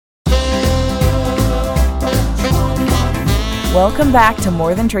Welcome back to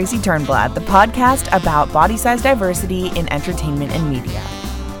More Than Tracy Turnblad, the podcast about body size diversity in entertainment and media.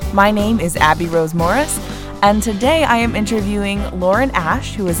 My name is Abby Rose Morris, and today I am interviewing Lauren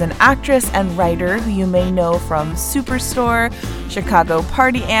Ash, who is an actress and writer who you may know from Superstore, Chicago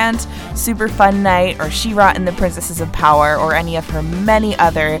Party Aunt, Super Fun Night, or She-Ra in The Princesses of Power, or any of her many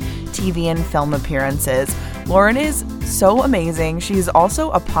other TV and film appearances. Lauren is so amazing. She's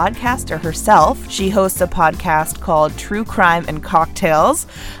also a podcaster herself. She hosts a podcast called True Crime and Cocktails,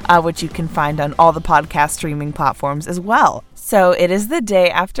 which you can find on all the podcast streaming platforms as well. So it is the day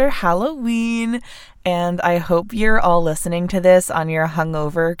after Halloween, and I hope you're all listening to this on your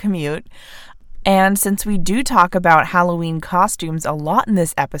hungover commute. And since we do talk about Halloween costumes a lot in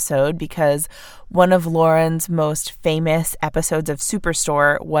this episode, because one of Lauren's most famous episodes of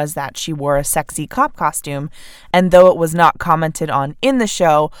Superstore was that she wore a sexy cop costume, and though it was not commented on in the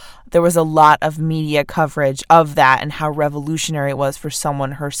show, there was a lot of media coverage of that and how revolutionary it was for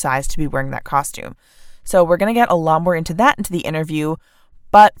someone her size to be wearing that costume. So we're going to get a lot more into that into the interview.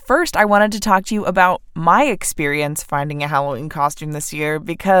 But first, I wanted to talk to you about my experience finding a Halloween costume this year,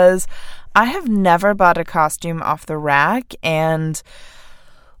 because I have never bought a costume off the rack, and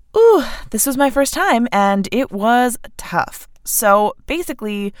this was my first time, and it was tough. So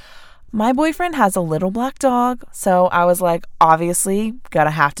basically, my boyfriend has a little black dog, so I was like, obviously,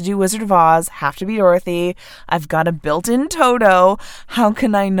 have to do Wizard of Oz, have to be Dorothy, I've got a built-in Toto, how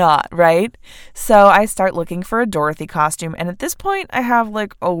can I not, right? So I start looking for a Dorothy costume, and at this point, I have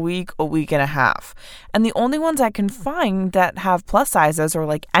like a week and a half. And the only ones I can find that have plus sizes, or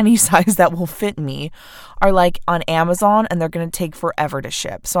like any size that will fit me, are like on Amazon, and they're going to take forever to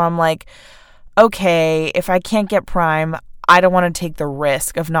ship. So I'm like, okay, if I can't get Prime, I don't want to take the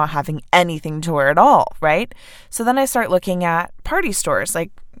risk of not having anything to wear at all, right? So then I start looking at party stores,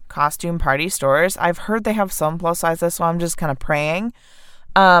 like costume party stores. I've heard they have some plus sizes, so I'm just kind of praying.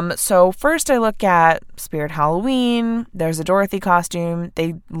 So first I look at Spirit Halloween. There's a Dorothy costume.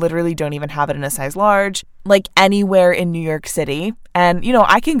 They literally don't even have it in a size large, like anywhere in New York City. And,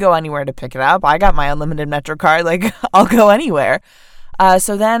 I can go anywhere to pick it up. I got my unlimited Metro card. Like, I'll go anywhere.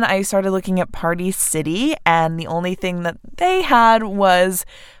 So then I started looking at Party City, and the only thing that they had was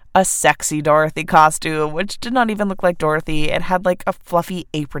a sexy Dorothy costume, which did not even look like Dorothy. It had like a fluffy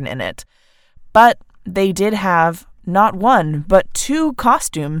apron in it. But they did have not one, but two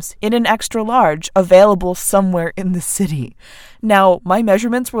costumes in an extra large available somewhere in the city. Now, my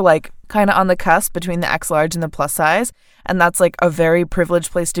measurements were like kind of on the cusp between the X large and the plus size, and that's like a very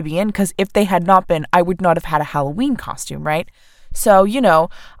privileged place to be in, because if they had not been, I would not have had a Halloween costume, right? So,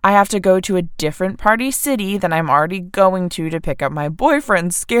 I have to go to a different Party City than I'm already going to pick up my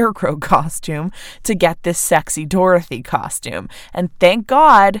boyfriend's Scarecrow costume to get this sexy Dorothy costume. And thank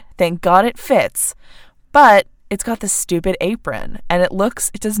God it fits. But it's got this stupid apron, and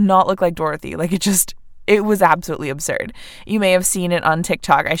it does not look like Dorothy. Like, it was absolutely absurd. You may have seen it on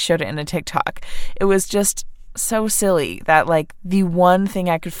TikTok. I showed it in a TikTok. It was just so silly that like the one thing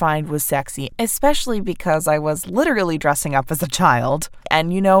I could find was sexy, especially because I was literally dressing up as a child.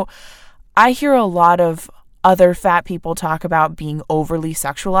 And I hear a lot of other fat people talk about being overly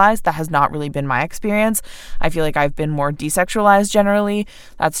sexualized. That has not really been my experience. I feel like I've been more desexualized generally.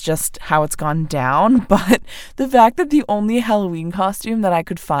 That's just how it's gone down. But the fact that the only Halloween costume that I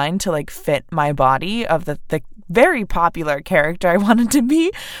could find to like fit my body of the very popular character I wanted to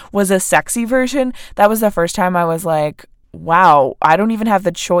be was a sexy version, that was the first time I was like, wow, I don't even have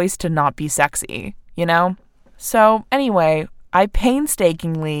the choice to not be sexy, So anyway, I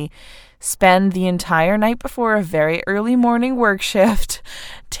painstakingly spend the entire night before a very early morning work shift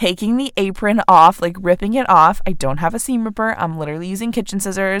taking the apron off, like ripping it off. I don't have a seam ripper. I'm literally using kitchen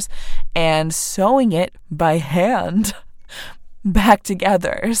scissors and sewing it by hand back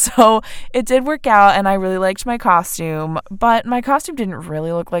together. So it did work out, and I really liked my costume, but my costume didn't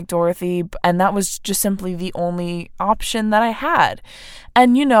really look like Dorothy, and that was just simply the only option that I had.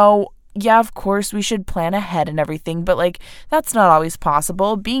 And yeah, of course we should plan ahead and everything, but like that's not always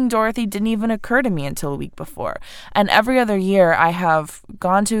possible. Being Dorothy didn't even occur to me until a week before. And every other year I have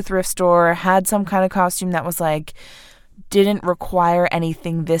gone to a thrift store, had some kind of costume that was like didn't require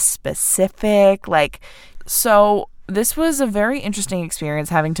anything this specific, so this was a very interesting experience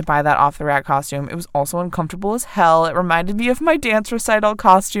having to buy that off-the-rack costume. It was also uncomfortable as hell. It reminded me of my dance recital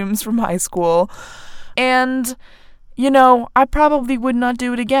costumes from high school. And, I probably would not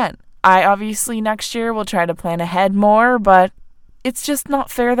do it again. I obviously next year will try to plan ahead more, but it's just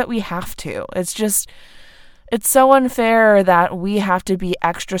not fair that we have to. It's so unfair that we have to be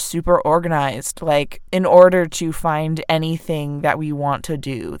extra super organized, like, in order to find anything that we want to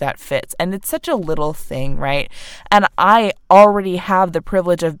do that fits. And it's such a little thing, right? And I already have the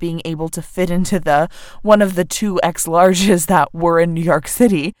privilege of being able to fit into one of the 2X larges that were in New York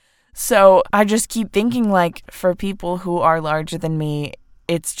City. So I just keep thinking, like, for people who are larger than me,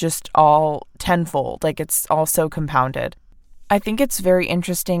 it's just all tenfold. Like, it's all so compounded. I think it's very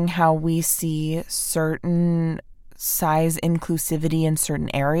interesting how we see certain size inclusivity in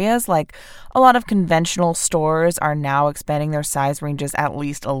certain areas. Like, a lot of conventional stores are now expanding their size ranges at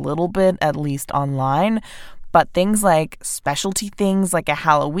least a little bit, at least online. But things like specialty things like a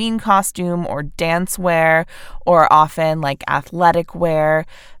Halloween costume or dance wear, or often like athletic wear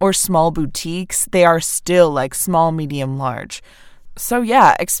or small boutiques, they are still like small, medium, large. So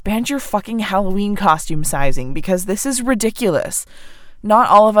yeah, expand your fucking Halloween costume sizing, because this is ridiculous. Not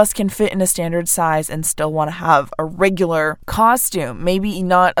all of us can fit in a standard size and still want to have a regular costume. Maybe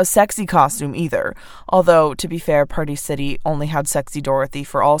not a sexy costume either. Although, to be fair, Party City only had Sexy Dorothy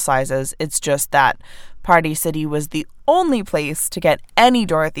for all sizes. It's just that Party City was the only place to get any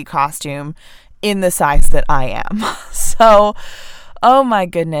Dorothy costume in the size that I am. So, oh my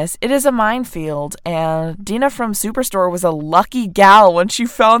goodness, it is a minefield, and Dina from Superstore was a lucky gal when she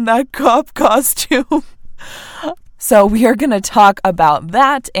found that cop costume. So we are going to talk about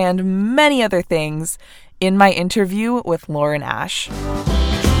that and many other things in my interview with Lauren Ash.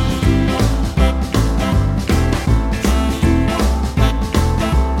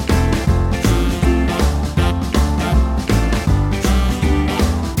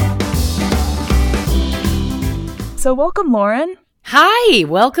 So welcome, Lauren. Hi,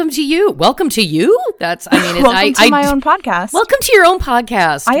 welcome to you. Welcome to you? Welcome to my own podcast. Welcome to your own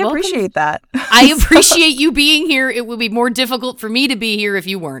podcast. I appreciate that. I appreciate you being here. It would be more difficult for me to be here if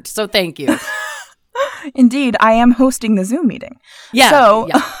you weren't. So thank you. Indeed, I am hosting the Zoom meeting. Yeah. So,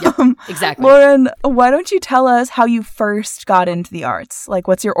 exactly. Lauren, why don't you tell us how you first got into the arts? Like,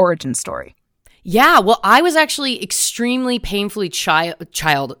 what's your origin story? Yeah, well, I was actually extremely painfully shy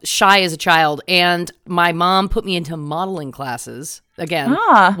as a child, and my mom put me into modeling classes. Again,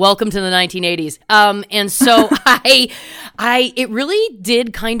 welcome to the 1980s. And so it really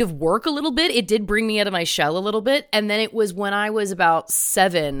did kind of work a little bit. It did bring me out of my shell a little bit. And then it was when I was about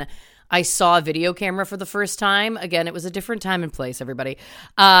 7, I saw a video camera for the first time. Again, it was a different time and place, everybody.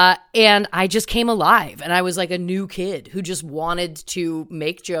 And I just came alive. And I was like a new kid who just wanted to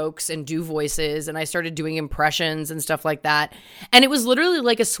make jokes and do voices. And I started doing impressions and stuff like that. And it was literally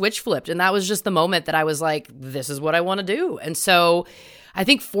like a switch flipped. And that was just the moment that I was like, this is what I want to do. And so I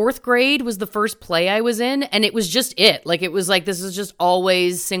think 4th grade was the first play I was in. And it was just it. Like, it was like, this is just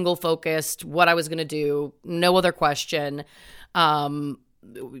always single focused, what I was going to do. No other question.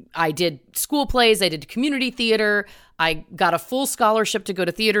 I did school plays. I did community theater. I got a full scholarship to go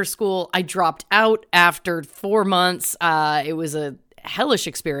to theater school. I dropped out after 4 months. It was a hellish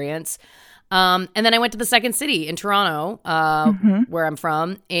experience. And then I went to the Second City in Toronto, where I'm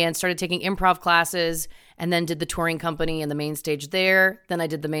from, and started taking improv classes, and then did the touring company and the main stage there. Then I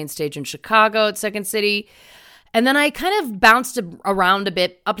did the main stage in Chicago at Second City. And then I kind of bounced around a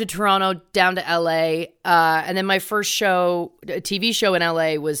bit, up to Toronto, down to LA. And then my first show, a TV show in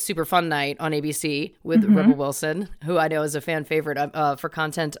LA, was Super Fun Night on ABC with Rebel Wilson, who I know is a fan favorite for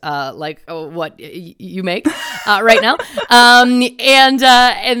content like what you make right now. And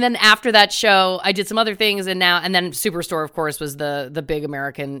then after that show, I did some other things, and then Superstore, of course, was the big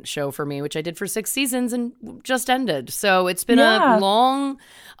American show for me, which I did for 6 seasons and just ended. So it's been a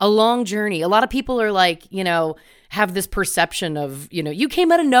long journey. A lot of people are like, have this perception of, you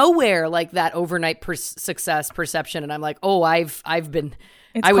came out of nowhere, like that overnight success perception. And I'm like, oh, I was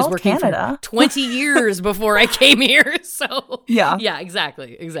working Canada for 20 years before I came here. So yeah,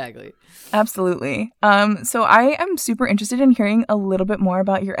 exactly. Absolutely. So I am super interested in hearing a little bit more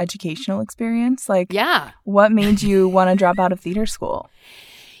about your educational experience. Like, what made you want to drop out of theater school?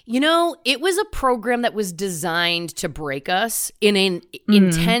 It was a program that was designed to break us in an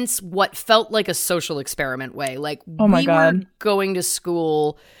intense, what felt like a social experiment way. Like, we were going to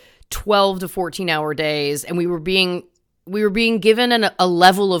school 12 to 14-hour days, and we were being given a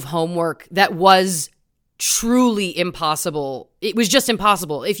level of homework that was truly impossible. It was just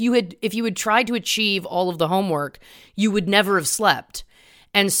impossible. If you had tried to achieve all of the homework, you would never have slept.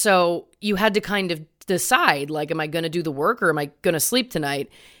 And so you had to kind of decide, like, am I going to do the work or am I going to sleep tonight?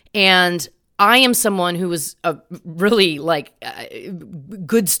 And I am someone who was a really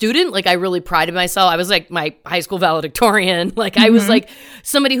good student. Like, I really prided myself. I was like my high school valedictorian. Like, I was like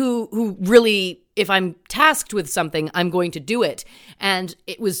somebody who really if I'm tasked with something, I'm going to do it. And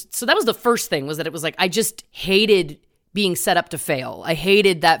that was the first thing, was that it was like, I just hated being set up to fail. I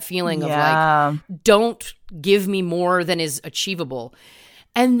hated that feeling of like, don't give me more than is achievable.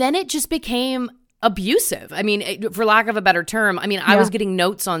 And then it just became abusive. I mean, for lack of a better term, I mean, I was getting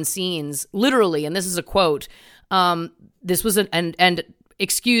notes on scenes, literally, and this is a quote. This was and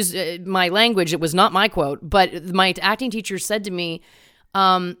excuse my language, it was not my quote, but my acting teacher said to me,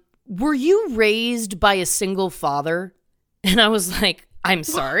 were you raised by a single father? And I was like, I'm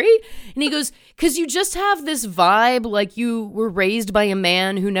sorry? And he goes, because you just have this vibe like you were raised by a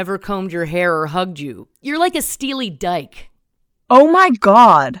man who never combed your hair or hugged you. You're like a Steely Dyke. Oh my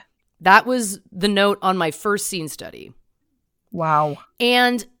God. That was the note on my first scene study. Wow.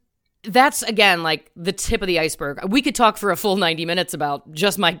 And that's, again, like the tip of the iceberg. We could talk for a full 90 minutes about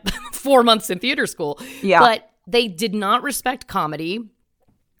just my 4 months in theater school. Yeah. But they did not respect comedy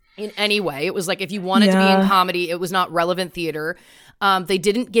in any way. It was like, if you wanted to be in comedy, it was not relevant theater. They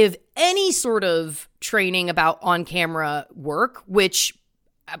didn't give any sort of training about on-camera work, which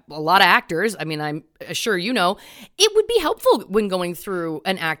a lot of actors, I mean, I'm sure you know, it would be helpful when going through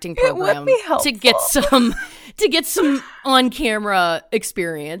an acting program to get some on-camera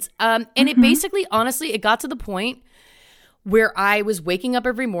experience. And it basically, honestly, it got to the point where I was waking up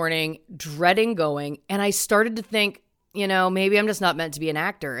every morning dreading going, and I started to think, you know, maybe I'm just not meant to be an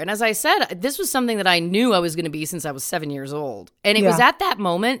actor. And as I said, this was something that I knew I was going to be since I was 7 years old. And it was at that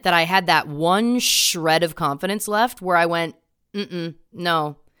moment that I had that one shred of confidence left where I went,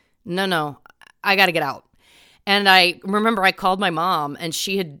 no, I got to get out. And I remember I called my mom, and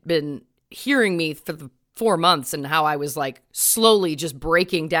she had been hearing me for the 4 months and how I was like slowly just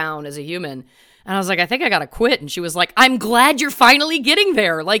breaking down as a human. And I was like, I think I got to quit. And she was like, I'm glad you're finally getting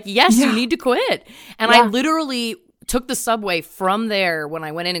there. Like, yes, you need to quit. And I literally took the subway from there when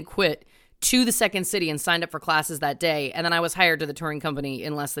I went in and quit to the Second City and signed up for classes that day. And then I was hired to the touring company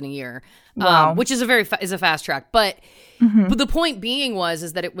in less than a year, which is a fast track. But the point being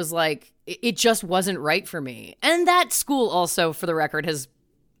is that it was like, it just wasn't right for me. And that school also, for the record, has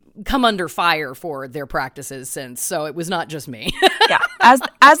come under fire for their practices since. So it was not just me.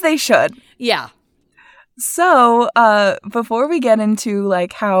 as they should. Yeah. So, before we get into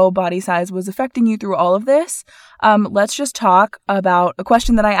like how body size was affecting you through all of this, let's just talk about a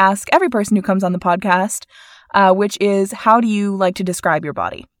question that I ask every person who comes on the podcast, which is, how do you like to describe your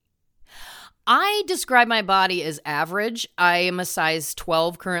body? I describe my body as average. I am a size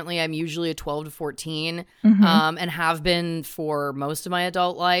 12 currently. I'm usually a 12 to 14, and have been for most of my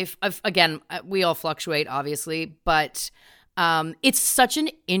adult life. Again, we all fluctuate, obviously, but it's such an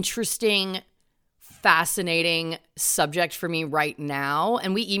interesting, fascinating subject for me right now.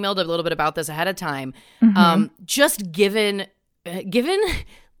 And we emailed a little bit about this ahead of time. Just given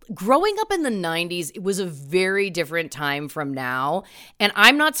growing up in the 90s, it was a very different time from now. And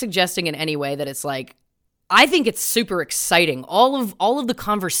I'm not suggesting in any way that it's like, I think it's super exciting. All of the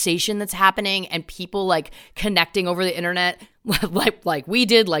conversation that's happening and people like connecting over the internet like we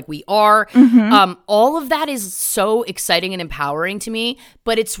did, like we are. All of that is so exciting and empowering to me,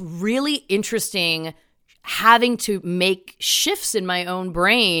 but it's really interesting having to make shifts in my own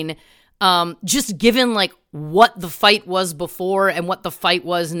brain, just given like what the fight was before and what the fight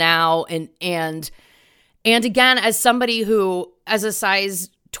was now. And again, as somebody who, as a size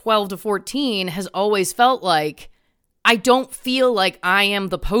 12 to 14, has always felt like I don't feel like I am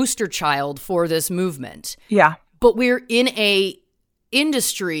the poster child for this movement. Yeah. But we're in a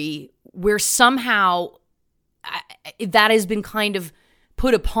industry where somehow that has been kind of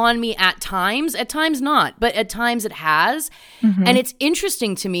put upon me at times not, but at times it has. And it's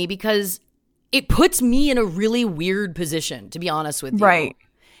interesting to me because it puts me in a really weird position, to be honest with you. Right.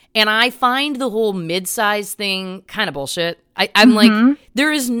 And I find the whole mid-size thing kind of bullshit. I'm like,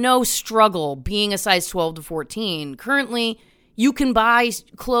 there is no struggle being a size 12 to 14. Currently, you can buy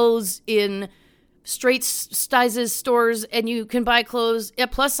clothes in straight sizes stores, and you can buy clothes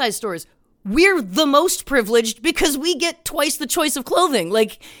at plus size stores. We're the most privileged because we get twice the choice of clothing.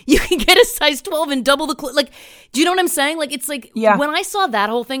 Like, you can get a size 12 and double the like, do you know what I'm saying? Like, it's like, when I saw that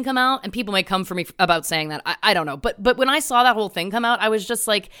whole thing come out, and people might come for me about saying that, I don't know. But when I saw that whole thing come out, I was just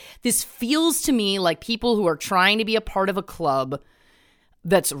like, this feels to me like people who are trying to be a part of a club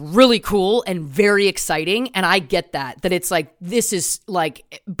that's really cool and very exciting. And I get that it's like, this is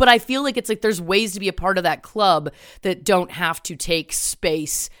like, but I feel like it's like there's ways to be a part of that club that don't have to take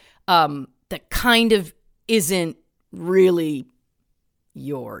space that kind of isn't really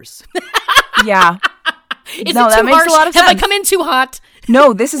yours. Yeah. Is no, it that makes harsh? A lot of sense. Have I come in too hot?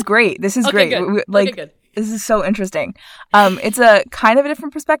 No, this is great. This is great. Good. Like, good. This is so interesting. It's a kind of a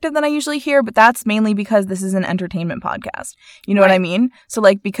different perspective than I usually hear, but that's mainly because this is an entertainment podcast. You know what I mean? So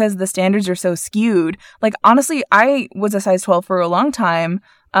like, because the standards are so skewed, like honestly, I was a size 12 for a long time.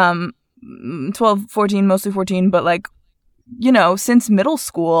 12, 14, mostly 14, but like, you know, since middle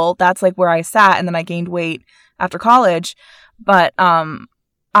school, that's like where I sat, and then I gained weight after college. But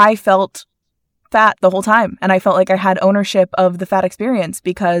I felt fat the whole time, and I felt like I had ownership of the fat experience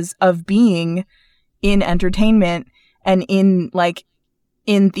because of being in entertainment and in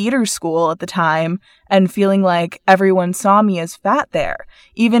theater school at the time, and feeling like everyone saw me as fat there,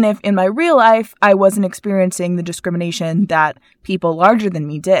 even if in my real life I wasn't experiencing the discrimination that people larger than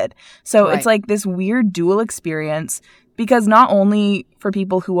me did. So It's like this weird dual experience, because not only for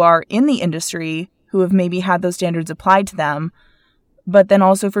people who are in the industry who have maybe had those standards applied to them, but then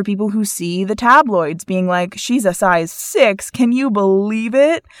also for people who see the tabloids being like, she's a size 6. Can you believe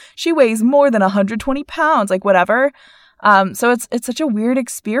it? She weighs more than 120 pounds, like whatever. So it's such a weird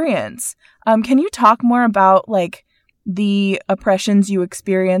experience. Can you talk more about like the oppressions you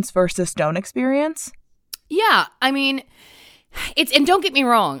experience versus don't experience? Yeah. I mean, and don't get me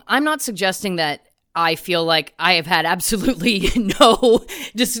wrong, I'm not suggesting that I feel like I have had absolutely no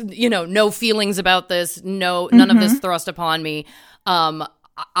feelings about this, none of this thrust upon me.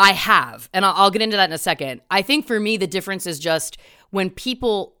 I have, and I'll get into that in a second. I think for me, the difference is just when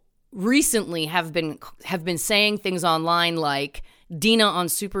people recently have been saying things online like Dina on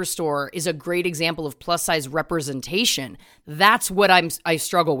Superstore is a great example of plus size representation. That's what I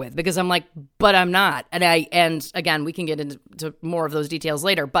struggle with, because I'm like, but I'm not. And again, we can get into more of those details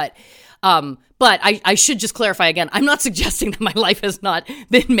later, but I should just clarify again, I'm not suggesting that my life has not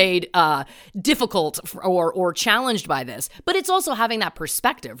been made difficult or challenged by this, but it's also having that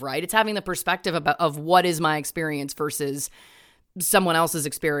perspective, right? It's having the perspective of what is my experience versus someone else's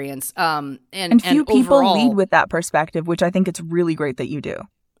experience. And few people overall, lead with that perspective, which I think it's really great that you do.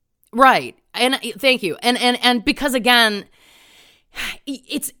 Right. And thank you. And because again,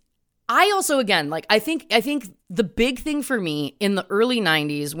 I also, again, like, I think the big thing for me in the early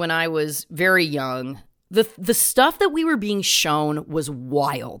 90s when I was very young, the stuff that we were being shown was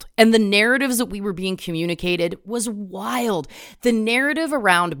wild. And the narratives that we were being communicated was wild. The narrative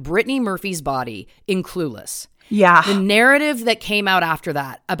around Brittany Murphy's body in Clueless. Yeah. The narrative that came out after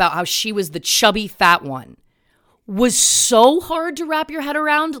that about how she was the chubby fat one was so hard to wrap your head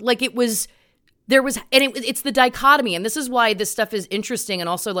around. Like it's the dichotomy. And this is why this stuff is interesting and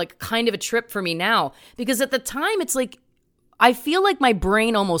also like kind of a trip for me now, because at the time it's like, I feel like my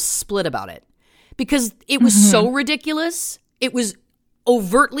brain almost split about it because it was so ridiculous. It was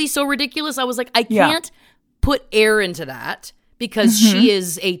overtly so ridiculous. I was like, I can't put air into that because she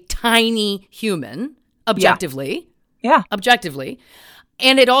is a tiny human. Objectively. Yeah. Objectively.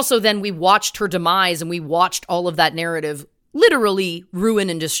 And it also then we watched her demise and we watched all of that narrative literally ruin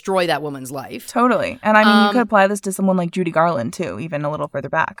and destroy that woman's life. Totally. And I mean, you could apply this to someone like Judy Garland too, even a little further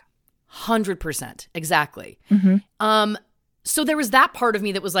back. 100%. Exactly. So there was that part of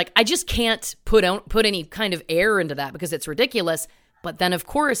me that was like, I just can't put any kind of air into that because it's ridiculous. But then, of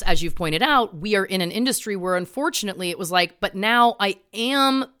course, as you've pointed out, we are in an industry where unfortunately it was like, but now I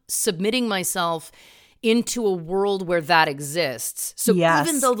am submitting myself into a world where that exists. So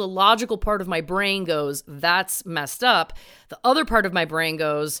even though the logical part of my brain goes, that's messed up, the other part of my brain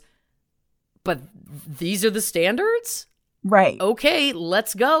goes, but these are the standards? Right. Okay,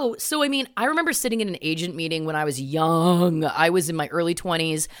 let's go. So, I mean, I remember sitting in an agent meeting when I was young. I was in my early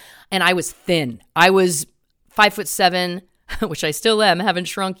 20s, and I was thin. I was 5'7", which I still am, haven't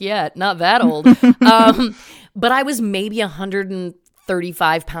shrunk yet, not that old. But I was maybe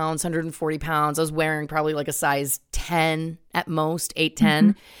 135 pounds, 140 pounds. I was wearing probably like a size 10 at most, 8,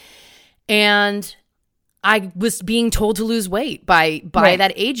 10. And I was being told to lose weight by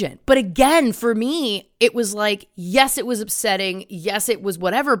that agent. But again, for me, it was like, yes, it was upsetting. Yes, it was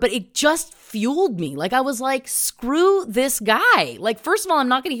whatever, but it just fueled me. Like, I was like, screw this guy. Like, first of all, I'm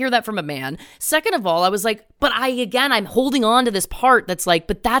not going to hear that from a man. Second of all, I was like, but I'm holding on to this part that's like,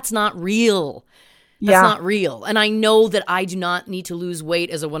 but that's not real. That's not real. And I know that I do not need to lose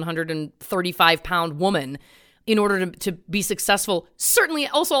weight as a 135-pound woman in order to be successful. Certainly,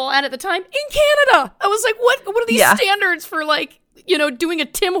 also I'll add at the time, in Canada. I was like, what are these standards for, like, you know, doing a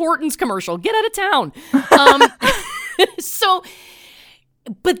Tim Hortons commercial? Get out of town. So,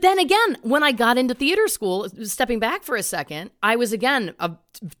 but then again, when I got into theater school, stepping back for a second, I was, again, a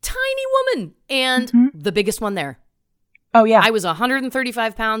tiny woman and the biggest one there. Oh, yeah. I was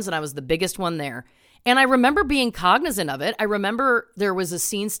 135 pounds and I was the biggest one there. And I remember being cognizant of it. I remember there was a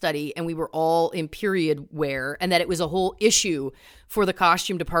scene study and we were all in period wear, and that it was a whole issue for the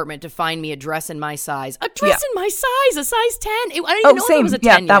costume department to find me a dress in my size. A dress in my size, a size 10. I didn't even know if it was a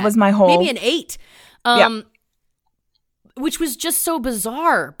 10 that yet. was my whole... Maybe an 8. Which was just so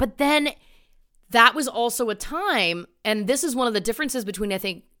bizarre. But then that was also a time, and this is one of the differences between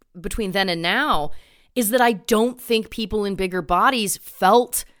then and now, is that I don't think people in bigger bodies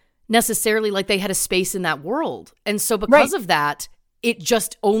felt necessarily like they had a space in that world. And so because of that, it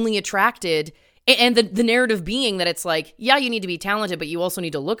just only attracted, and the narrative being that it's like, yeah, you need to be talented, but you also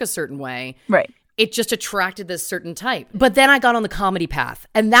need to look a certain way. Right. It just attracted this certain type. But then I got on the comedy path,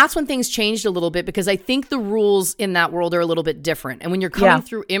 and that's when things changed a little bit, because I think the rules in that world are a little bit different. And when you're coming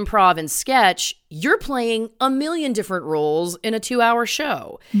through improv and sketch, you're playing a million different roles in a 2-hour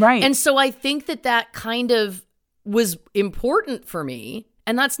show. Right. And so I think that kind of was important for me.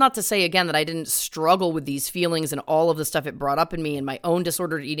 And that's not to say, again, that I didn't struggle with these feelings and all of the stuff it brought up in me and my own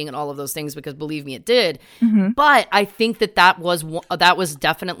disordered eating and all of those things, because believe me, it did. Mm-hmm. But I think that was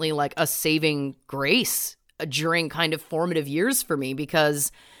definitely like a saving grace during kind of formative years for me,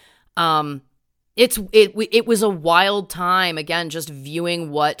 because it was a wild time, again, just viewing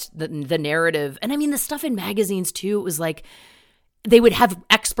what the narrative. And I mean, the stuff in magazines too, it was like they would have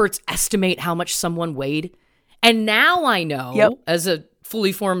experts estimate how much someone weighed. And now I know as a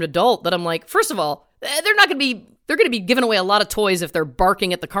fully formed adult that I'm like, first of all, they're going to be giving away a lot of toys if they're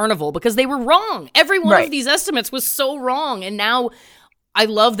barking at the carnival, because they were wrong. Every one of these estimates was so wrong. And now I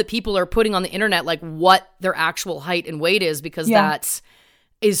love that people are putting on the internet like what their actual height and weight is, because that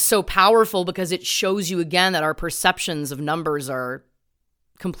is so powerful, because it shows you again that our perceptions of numbers are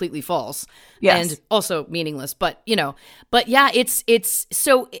completely false and also meaningless. But yeah, it's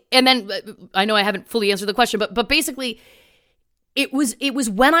so, and then I know I haven't fully answered the question, but basically it was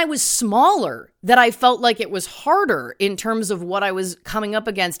when I was smaller that I felt like it was harder in terms of what I was coming up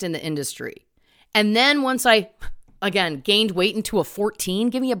against in the industry. And then once I, again, gained weight into a 14,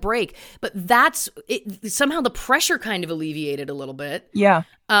 give me a break. But that's it, somehow the pressure kind of alleviated a little bit. Yeah.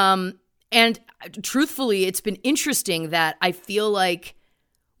 And truthfully, it's been interesting that I feel like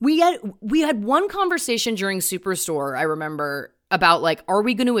we had one conversation during Superstore, I remember, about like, are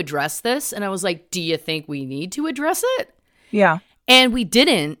we going to address this? And I was like, do you think we need to address it? Yeah. And we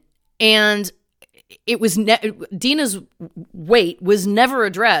didn't. And it was Dina's weight was never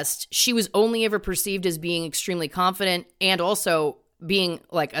addressed. She was only ever perceived as being extremely confident and also being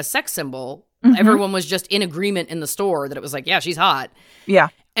like a sex symbol. Mm-hmm. Everyone was just in agreement in the store that it was like, yeah, she's hot. Yeah.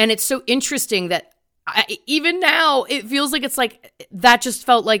 And it's so interesting that even now it feels like it's like that just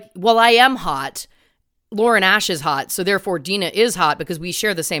felt like, well, I am hot. Lauren Ash is hot. So therefore Dina is hot because we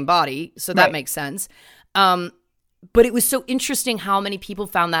share the same body. So that makes sense. But it was so interesting how many people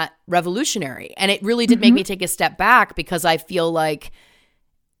found that revolutionary. And it really did make me take a step back, because I feel like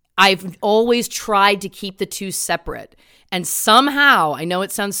I've always tried to keep the two separate. And somehow, I know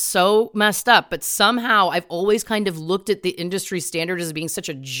it sounds so messed up, but somehow I've always kind of looked at the industry standard as being such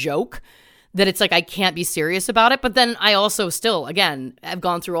a joke that it's like I can't be serious about it. But then I also still, again, have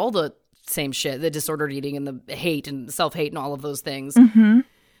gone through all the same shit, the disordered eating and the hate and self-hate and all of those things. Mm-hmm.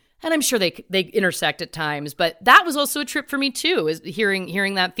 And I'm sure they intersect at times, but that was also a trip for me too, is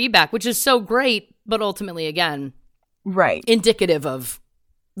hearing that feedback, which is so great, but ultimately, again, indicative of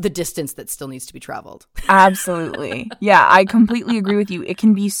the distance that still needs to be traveled. Absolutely. Yeah, I completely agree with you. It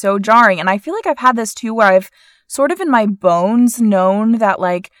can be so jarring. And I feel like I've had this too, where I've sort of in my bones known that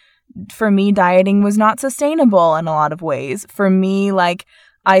like, for me, dieting was not sustainable in a lot of ways. For me, like,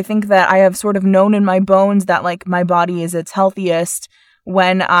 I think that I have sort of known in my bones that like my body is its healthiest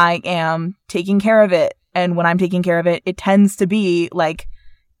when I am taking care of it. And when I'm taking care of it, it tends to be like,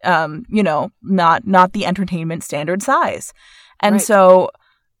 not the entertainment standard size. And so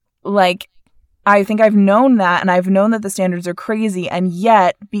like, I think I've known that, and I've known that the standards are crazy. And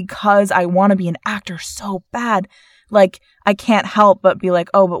yet, because I want to be an actor so bad, like, I can't help but be like,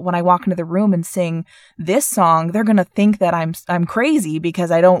 oh, but when I walk into the room and sing this song, they're going to think that I'm crazy because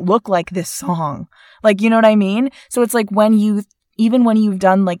I don't look like this song. Like, you know what I mean? So it's like even when you've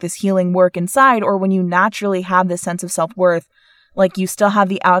done like this healing work inside, or when you naturally have this sense of self-worth, like you still have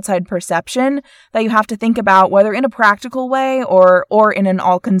the outside perception that you have to think about, whether in a practical way or in an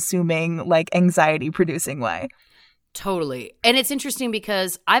all-consuming, like anxiety-producing way. Totally. And it's interesting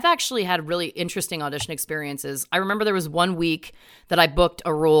because I've actually had really interesting audition experiences. I remember there was one week that I booked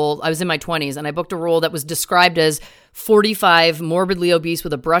a role. I was in my 20s, and I booked a role that was described as 45, morbidly obese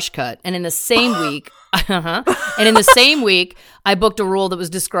with a brush cut. And in the same week, I booked a role that was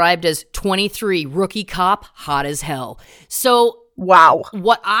described as 23, rookie cop, hot as hell. So Wow.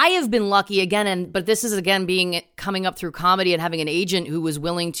 What I have been lucky again, but this is again coming up through comedy and having an agent who was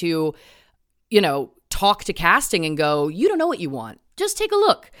willing to, talk to casting and go, you don't know what you want. Just take a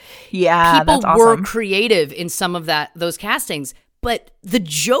look. Yeah, people that's were awesome. creative in some of those castings. But the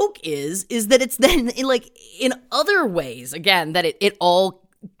joke is that it's then in other ways, again, that it all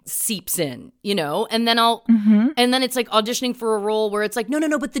seeps in, and then and then it's like auditioning for a role where it's like,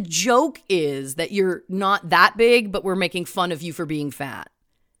 no, but the joke is that you're not that big, but we're making fun of you for being fat.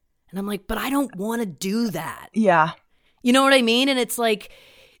 And I'm like, but I don't want to do that. Yeah. You know what I mean? And it's like,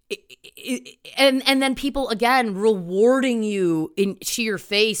 and then people again rewarding you to your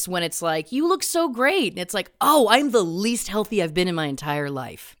face when it's like, you look so great. And it's like, oh, I'm the least healthy I've been in my entire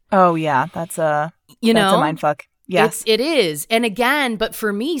life. Oh yeah, that's a mindfuck. Yes, it is. And again, but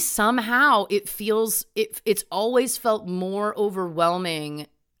for me, somehow it feels it's always felt more overwhelming.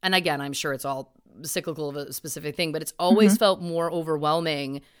 And again, I'm sure it's all cyclical of a specific thing, but it's always felt more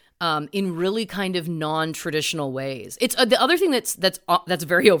overwhelming. In really kind of non-traditional ways. It's the other thing that's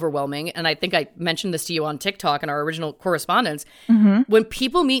very overwhelming, and I think I mentioned this to you on TikTok in our original correspondence. When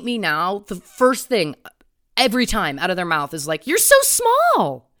people meet me now, the first thing every time out of their mouth is like, "You're so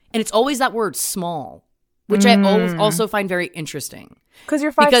small," and it's always that word "small," which I also find very interesting. Because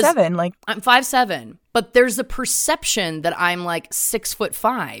you're 5'7", like I'm 5'7", but there's a perception that I'm like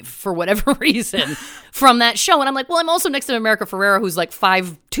 6'5" for whatever reason from that show, and I'm like, well, I'm also next to America Ferrera, who's like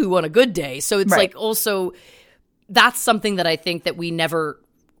 5'2" on a good day, so it's like also that's something that I think that we never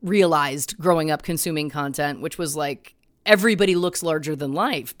realized growing up consuming content, which was like everybody looks larger than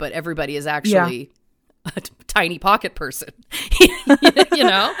life, but everybody is actually a tiny pocket person,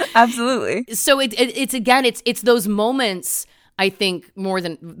 Absolutely. So it's again, it's those moments. I think more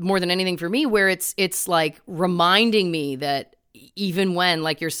than anything for me, where it's like reminding me that even when,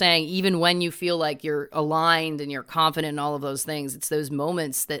 like you're saying, even when you feel like you're aligned and you're confident in all of those things, it's those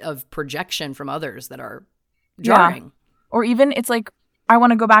moments of projection from others that are jarring. Yeah. Or even it's like, I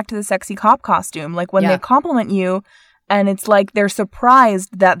want to go back to the sexy cop costume, like when they compliment you and it's like they're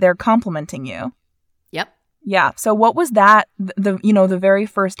surprised that they're complimenting you. Yep. Yeah. So what was that, the very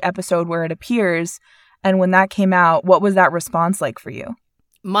first episode where it appears? And when that came out, what was that response like for you?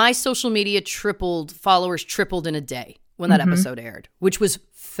 My social media followers tripled in a day when that episode aired, which was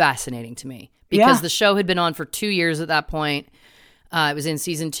fascinating to me because the show had been on for 2 years at that point. It was in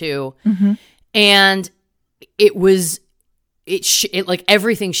season 2. And it like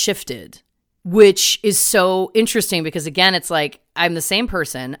everything shifted, which is so interesting because again, it's like, I'm the same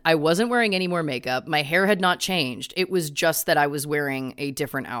person. I wasn't wearing any more makeup. My hair had not changed. It was just that I was wearing a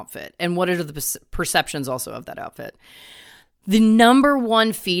different outfit. And what are the perceptions also of that outfit? The number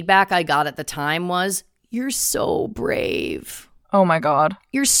one feedback I got at the time was, you're so brave. Oh my God.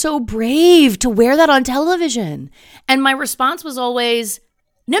 You're so brave to wear that on television. And my response was always,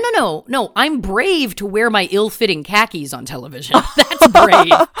 no, I'm brave to wear my ill-fitting khakis on television. That's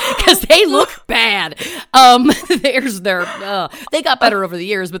brave because they look bad. They got better over the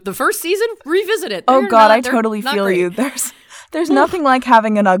years, but the first season, revisit it. I totally feel great. You. There's nothing like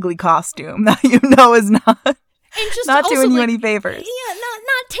having an ugly costume that is not not doing you any favors. Yeah,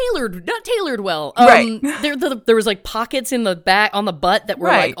 not tailored well. Right. There was like pockets in the back on the butt that were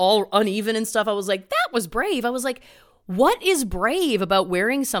like all uneven and stuff. I was like, that was brave. I was like, what is brave about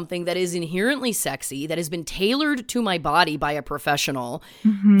wearing something that is inherently sexy, that has been tailored to my body by a professional,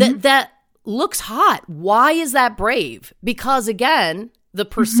 that looks hot? Why is that brave? Because again, the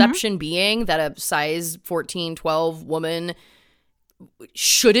perception being that a size 14, 12 woman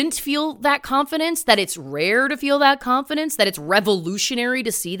shouldn't feel that confidence, that it's rare to feel that confidence, that it's revolutionary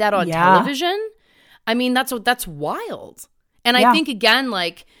to see that on television. I mean, that's wild. And I think again,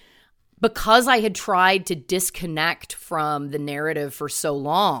 like, because I had tried to disconnect from the narrative for so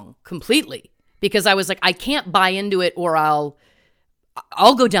long completely, because I was like, I can't buy into it or I'll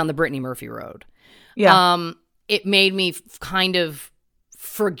go down the Brittany Murphy road. Yeah. It made me kind of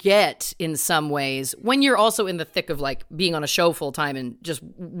forget in some ways when you're also in the thick of like being on a show full time and just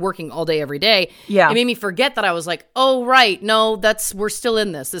working all day every day. Yeah. It made me forget that I was like, oh, right. No, we're still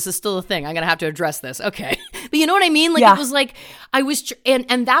in this. This is still a thing. I'm going to have to address this. Okay. But you know what I mean? Like it was like I was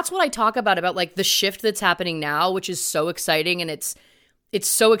and that's what I talk about like the shift that's happening now, which is so exciting. And it's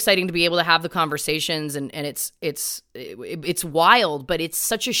so exciting to be able to have the conversations and it's wild, but it's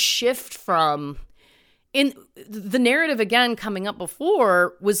such a shift from in the narrative again coming up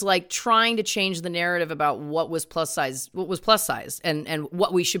before was like trying to change the narrative about what was plus size and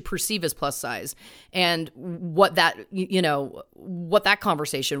what we should perceive as plus size and what that, what that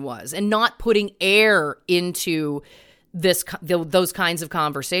conversation was, and not putting air into those kinds of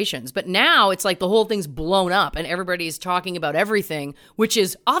conversations. But now it's like the whole thing's blown up and everybody's talking about everything, which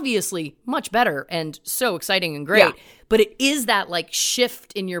is obviously much better and so exciting and great. Yeah. But it is that like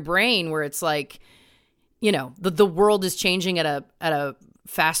shift in your brain where it's like, you know, the world is changing at a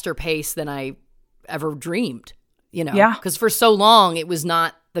faster pace than I ever dreamed, you know, because for so long it was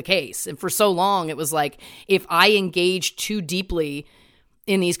not the case. And for so long it was like, if I engage too deeply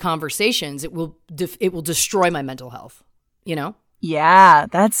in these conversations, it will destroy my mental health, you know? Yeah,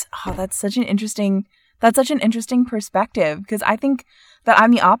 that's such an interesting perspective, because I think that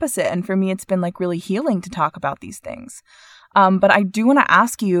I'm the opposite. And for me, it's been like really healing to talk about these things. But I do want to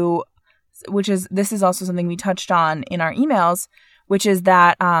ask you, this is also something we touched on in our emails, which is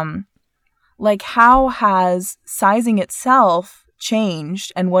that, like, how has sizing itself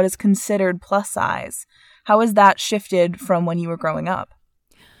changed and what is considered plus size? How has that shifted from when you were growing up?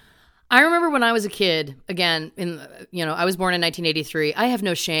 I remember when I was a kid, again, I was born in 1983. I have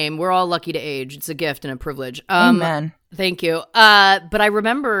no shame. We're all lucky to age. It's a gift and a privilege. Amen. Thank you. But I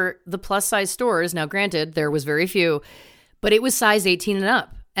remember the plus size stores. Now, granted, there was very few, but it was size 18 and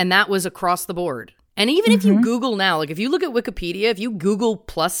up. And that was across the board. And even if you Google now, like if you look at Wikipedia, if you Google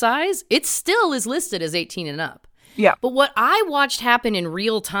plus size, it still is listed as 18 and up. Yeah. But what I watched happen in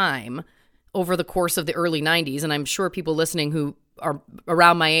real time over the course of the early 90s, and I'm sure people listening who are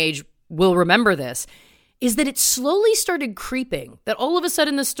around my age will remember this, is that it slowly started creeping, that all of a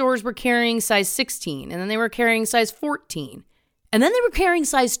sudden the stores were carrying size 16, and then they were carrying size 14, and then they were carrying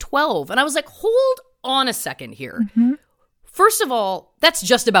size 12. And I was like, hold on a second here. Mm-hmm. First of all, that's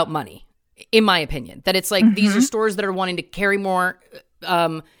just about money, in my opinion, that it's like these are stores that are wanting to carry more.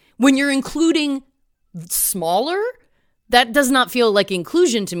 When you're including smaller, that does not feel like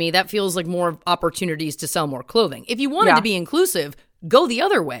inclusion to me. That feels like more opportunities to sell more clothing. If you wanted to be inclusive, go the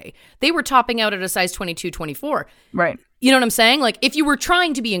other way. They were topping out at a size 22, 24. Right. You know what I'm saying? Like, if you were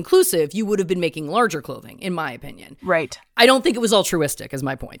trying to be inclusive, you would have been making larger clothing, in my opinion. Right. I don't think it was altruistic, is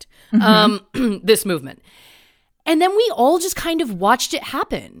my point. This movement. And then we all just kind of watched it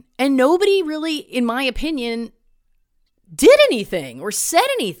happen. And nobody really, in my opinion, did anything or said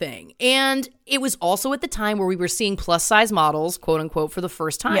anything. And it was also at the time where we were seeing plus size models, quote unquote, for the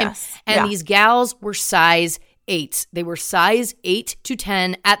first time. Yes. And these gals were size 8. They were size 8 to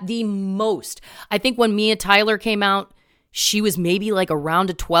 10 at the most. I think when Mia Tyler came out, she was maybe like around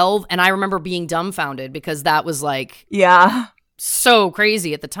a 12. And I remember being dumbfounded because that was like... Yeah. So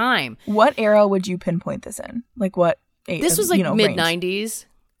crazy at the time. What era would you pinpoint this in? Like what age? This was like mid-90s,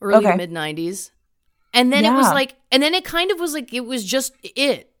 early to mid-90s. And then it was like, and then it kind of was like, it was just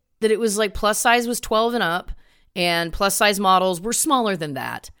that it was like plus size was 12 and up and plus size models were smaller than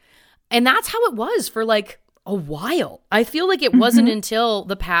that. And that's how it was for like a while. I feel like it wasn't until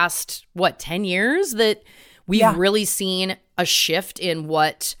the past, 10 years that we've really seen a shift in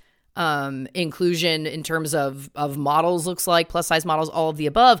what inclusion in terms of models looks like, plus size models, all of the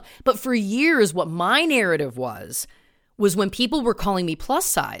above. But for years, what my narrative was when people were calling me plus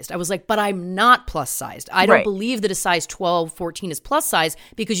sized, I was like, but I'm not plus sized. I don't believe that a size 12, 14 is plus size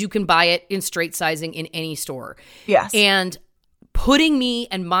because you can buy it in straight sizing in any store. Yes. And putting me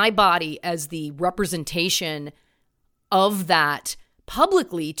and my body as the representation of that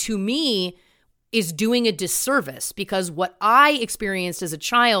publicly, to me, is doing a disservice, because what I experienced as a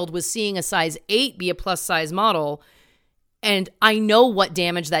child was seeing a size 8 be a plus size model, and I know what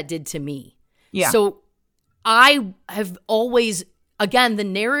damage that did to me. Yeah. So I have always, again, the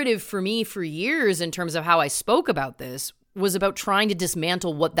narrative for me for years in terms of how I spoke about this was about trying to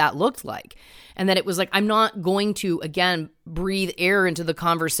dismantle what that looked like. And that it was like, I'm not going to, again, breathe air into the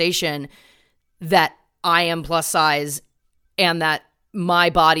conversation that I am plus size and that my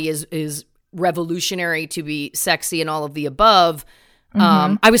body is revolutionary to be sexy and all of the above.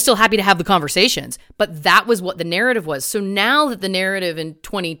 I was still happy to have the conversations, but that was what the narrative was. So now that the narrative in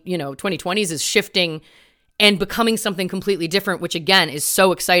 2020s is shifting and becoming something completely different, which again is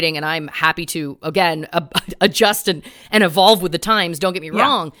so exciting, and I'm happy to again adjust and evolve with the times. Don't get me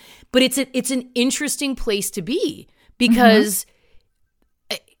wrong, but it's an interesting place to be, because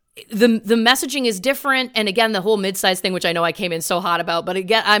the messaging is different. And again, the whole mid-size thing, which I know I came in so hot about, but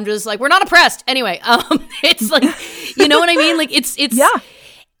again, I'm just like, we're not oppressed. Anyway, it's like, you know what I mean? Like it's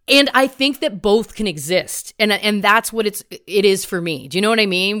and I think that both can exist. And that's what it is for me. Do you know what I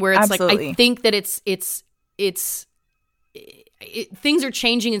mean? Where it's Absolutely. Like, I think that things are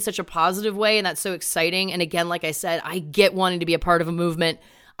changing in such a positive way. And that's so exciting. And again, like I said, I get wanting to be a part of a movement.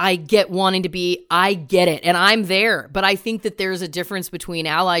 I get it, and I'm there. But I think that there's a difference between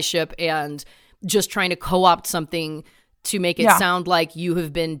allyship and just trying to co-opt something to make it sound like you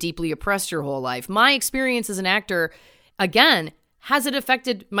have been deeply oppressed your whole life. My experience as an actor again, has it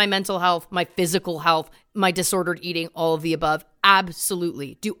affected my mental health, my physical health, my disordered eating, all of the above?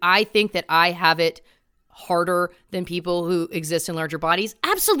 Absolutely. Do I think that I have it harder than people who exist in larger bodies?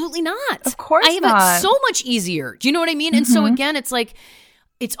 Absolutely not. Of course I have not. it so much easier. Do you know what I mean? And so again, it's like,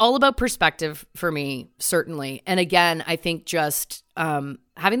 it's all about perspective for me, certainly. And again, I think just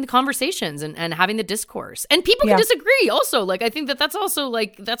having the conversations and having the discourse. And people can disagree also. Like, I think that's also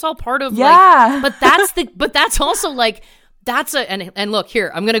like, that's all part of like, but that's also like, that's and look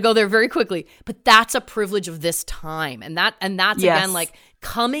here, I'm going to go there very quickly, but that's a privilege of this time. And that's again, like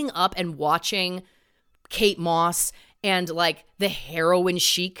coming up and watching Kate Moss and like the heroin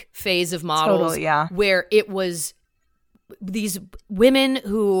chic phase of models, where it was these women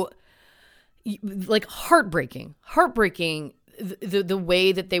who like heartbreaking the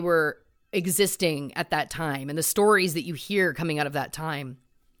way that they were existing at that time and the stories that you hear coming out of that time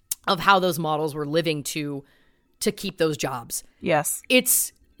of how those models were living to keep those jobs. Yes.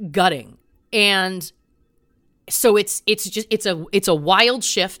 It's gutting. And so it's a wild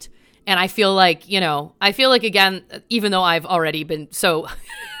shift. And I feel like, again, even though I've already been so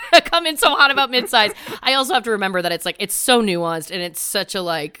come in so hot about midsize, I also have to remember that it's like, it's so nuanced and it's such a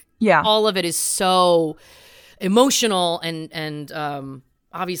like, all of it is so emotional and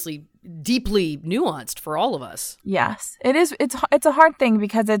obviously deeply nuanced for all of us. Yes, it is. It's a hard thing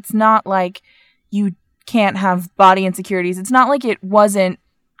because it's not like you can't have body insecurities. It's not like it wasn't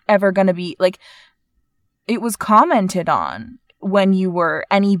ever going to be like, it was commented on when you were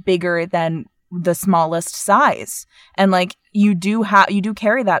any bigger than the smallest size. And like you do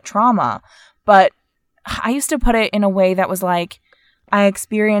carry that trauma. But I used to put it in a way that was like, I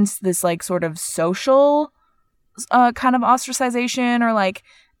experienced this like sort of social kind of ostracization or like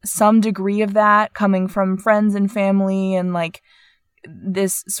some degree of that coming from friends and family and like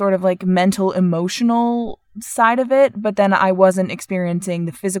this sort of like mental emotional side of it. But then I wasn't experiencing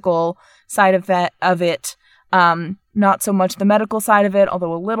the physical side of it. Not so much the medical side of it,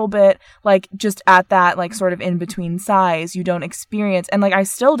 although a little bit, like just at that like sort of in between size, you don't experience. And like I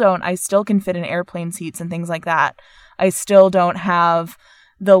still can fit in airplane seats and things like that. I still don't have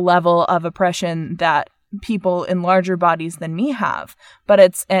the level of oppression that people in larger bodies than me have.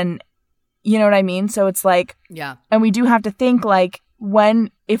 But and you know what I mean? So it's like, and we do have to think like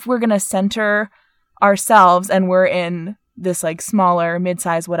if we're going to center ourselves and we're in this like smaller,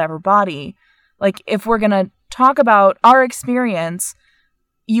 mid-size, whatever body, like if we're going to talk about our experience,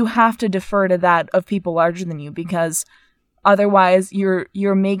 you have to defer to that of people larger than you, because otherwise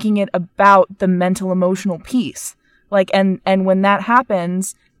you're making it about the mental emotional piece. Like, and when that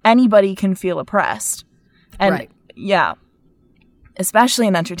happens, anybody can feel oppressed. And especially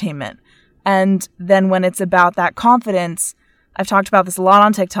in entertainment. And then when it's about that confidence, I've talked about this a lot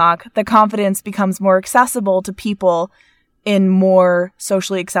on TikTok, the confidence becomes more accessible to people in more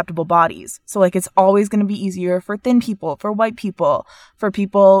socially acceptable bodies. So like it's always going to be easier for thin people, for white people, for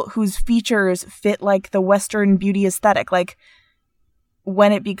people whose features fit like the Western beauty aesthetic. Like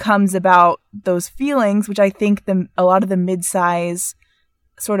when it becomes about those feelings, which I think a lot of the mid-size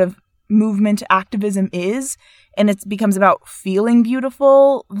sort of movement activism is, and it becomes about feeling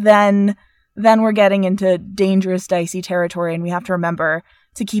beautiful, then we're getting into dangerous, dicey territory, and we have to remember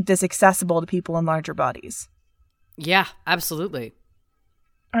to keep this accessible to people in larger bodies. Yeah, absolutely.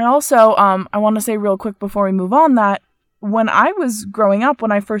 And also, I want to say real quick before we move on that when I was growing up,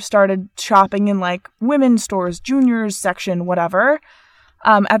 when I first started shopping in like women's stores, juniors section, whatever,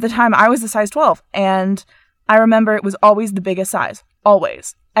 at the time I was a size 12. And I remember it was always the biggest size.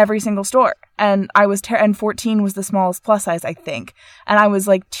 Always. Every single store. And I was, and 14 was the smallest plus size, I think. And I was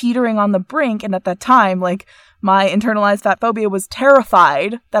like teetering on the brink. And at that time, like my internalized fat phobia was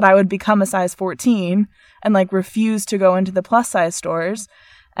terrified that I would become a size 14 and like refuse to go into the plus size stores.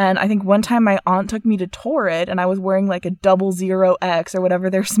 And I think one time my aunt took me to Torrid and I was wearing like a 00X or whatever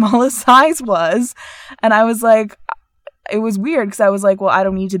their smallest size was. And I was like, it was weird because I was like, well, I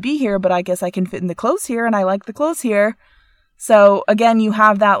don't need to be here, but I guess I can fit in the clothes here and I like the clothes here. So again, you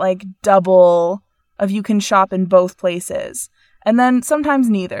have that like double of you can shop in both places. And then sometimes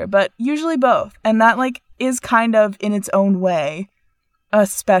neither, but usually both. And that like is kind of in its own way a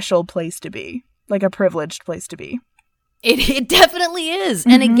special place to be, like a privileged place to be. It definitely is. Mm-hmm.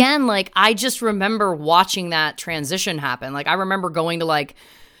 And again, like I just remember watching that transition happen. Like I remember going to like,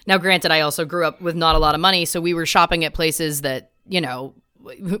 now granted, I also grew up with not a lot of money. So we were shopping at places that, you know,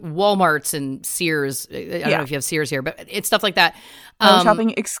 Walmarts and Sears. I don't know if you have Sears here, but it's stuff like that. I was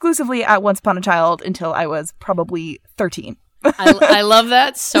shopping exclusively at Once Upon a Child until I was probably 13. I love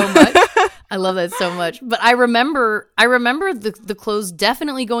that so much. I love that so much. But I remember the clothes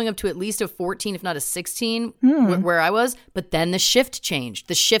definitely going up to at least a 14, if not a 16, where I was. But then the shift changed.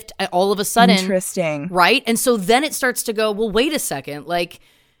 The shift all of a sudden. Interesting. Right? And so then it starts to go, well, wait a second. Like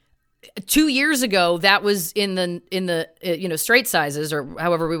 2 years ago, that was in the straight sizes or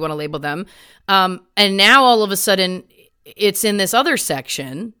however we want to label them. And now all of a sudden it's in this other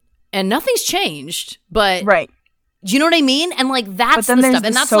section and nothing's changed. But right. Do you know what I mean? And like that's but then the there's stuff. the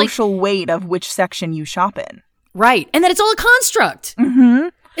And that's social weight of which section you shop in. Right. And then it's all a construct. Mm-hmm.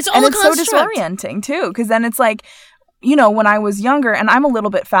 It's all a construct. It's so disorienting too, because then it's like, when I was younger, and I'm a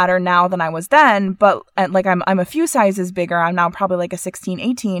little bit fatter now than I was then, but like I'm a few sizes bigger. I'm now probably like a 16,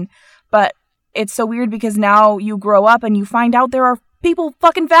 18. But it's so weird because now you grow up and you find out there are people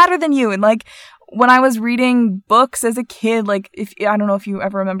fucking fatter than you. And like when I was reading books as a kid, like I don't know if you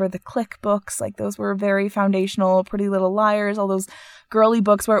ever remember the Click books, like those were very foundational, Pretty Little Liars, all those girly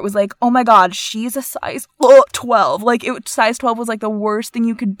books where it was like, oh my God, she's a size 12. Like size 12 was like the worst thing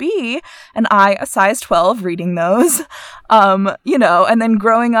you could be. And I, a size 12 reading those, and then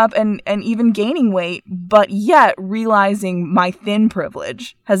growing up and even gaining weight, but yet realizing my thin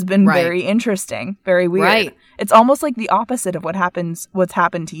privilege has been very interesting, very weird. Right. It's almost like the opposite of what's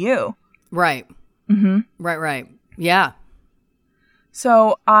happened to you. Right. Mm-hmm. Right. Yeah.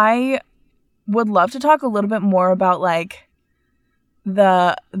 So I would love to talk a little bit more about like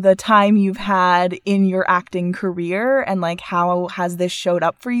the time you've had in your acting career and like how has this showed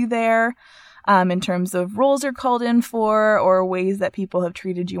up for you there, in terms of roles you're called in for or ways that people have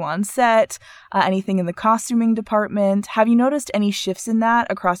treated you on set, anything in the costuming department. Have you noticed any shifts in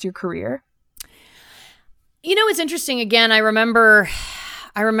that across your career? It's interesting. Again, I remember,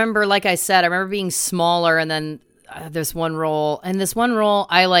 like I said, I remember being smaller and then this one role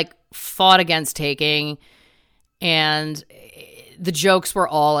I like fought against taking, and the jokes were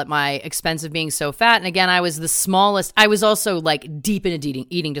all at my expense of being so fat. And again, I was the smallest. I was also like deep in an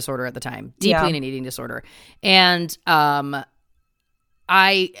eating disorder at the time, deeply in an eating disorder. And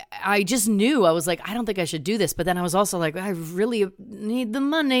I just knew, I was like, I don't think I should do this. But then I was also like, I really need the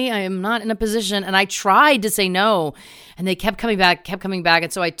money. I am not in a position. And I tried to say no, and they kept coming back.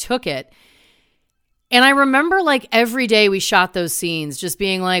 And so I took it. And I remember like every day we shot those scenes just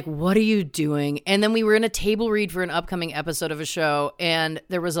being like, what are you doing? And then we were in a table read for an upcoming episode of a show. And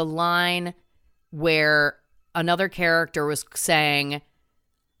there was a line where another character was saying,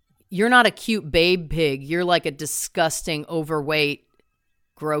 you're not a cute babe pig. You're like a disgusting, overweight,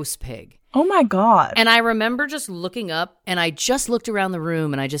 gross pig. Oh my God. And I remember just looking up, and I just looked around the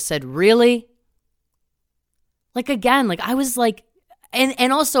room and I just said, really? Like, again, like I was like,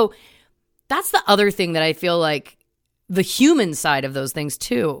 and also that's the other thing that I feel like the human side of those things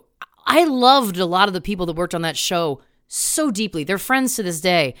too. I loved a lot of the people that worked on that show so deeply. They're friends to this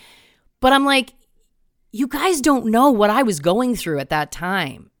day. But I'm like, you guys don't know what I was going through at that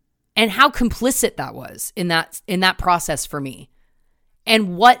time and how complicit that was in that process for me,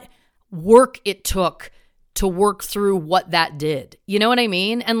 and what work it took to work through what that did. You know what I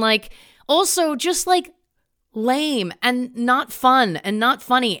mean? And like also just like lame and not fun and not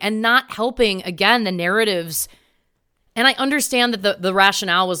funny and not helping, again, the narratives. And I understand that the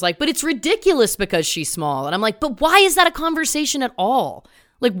rationale was like, but it's ridiculous because she's small. And I'm like, but why is that a conversation at all?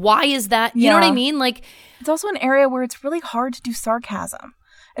 Like, why is that? You know what I mean? Like, it's also an area where it's really hard to do sarcasm.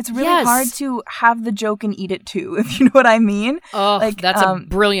 It's really hard to have the joke and eat it too, if you know what I mean. Oh, like, that's a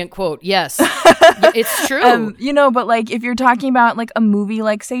brilliant quote. Yes, it's true. But like if you're talking about like a movie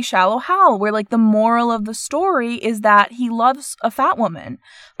like, say, Shallow Hal, where like the moral of the story is that he loves a fat woman,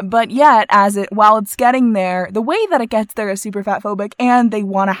 but yet while it's getting there, the way that it gets there is super fat phobic, and they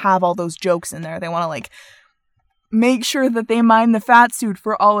want to have all those jokes in there. They want to like make sure that they mine the fat suit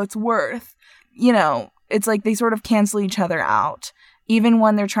for all it's worth. It's like they sort of cancel each other out. Even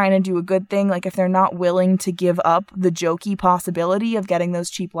when they're trying to do a good thing, like if they're not willing to give up the jokey possibility of getting those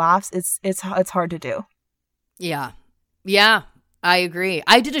cheap laughs, it's hard to do. Yeah, I agree.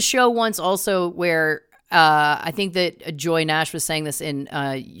 I did a show once also where I think that Joy Nash was saying this in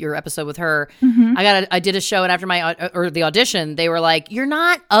your episode with her. Mm-hmm. I did a show, and after the audition, they were like, "You're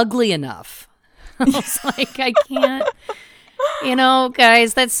not ugly enough." I was like, I can't.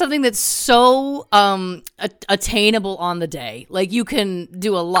 Guys, that's something that's so attainable on the day. Like, you can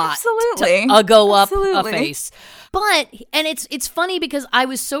do a lot to go up a face. But, and it's funny because I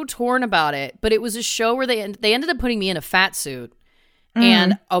was so torn about it, but it was a show where they ended up putting me in a fat suit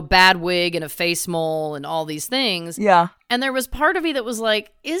and a bad wig and a face mole and all these things. Yeah. And there was part of me that was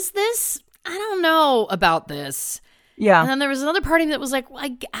like, is this, I don't know about this. Yeah. And then there was another part of me that was like,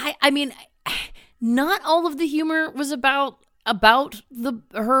 I mean, not all of the humor was about about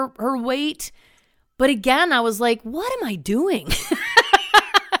her weight. But again, I was like, what am I doing?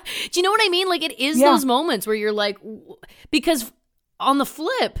 Do you know what I mean? Like, it is those moments where you're like, because on the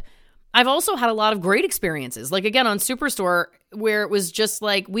flip, I've also had a lot of great experiences. Like, again, on Superstore, where it was just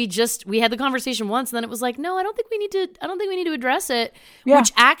like, we had the conversation once, and then it was like, no, I don't think we need to address it. Yeah.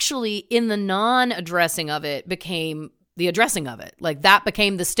 Which actually, in the non-addressing of it, became the addressing of it. Like, that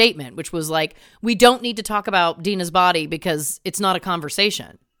became the statement, which was like, we don't need to talk about Dina's body because it's not a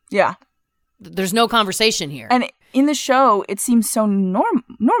conversation. Yeah. There's no conversation here. And in the show, it seems so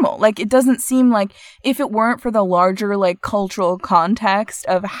normal. Like, it doesn't seem like, if it weren't for the larger, like, cultural context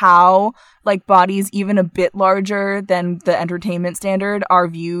of how, like, bodies even a bit larger than the entertainment standard are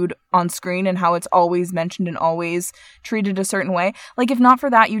viewed on screen and how it's always mentioned and always treated a certain way. Like, if not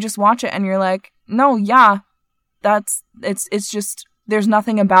for that, you just watch it and you're like, no, yeah, it's just, there's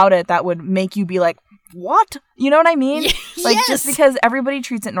nothing about it that would make you be like, what? You know what I mean? Like, just because everybody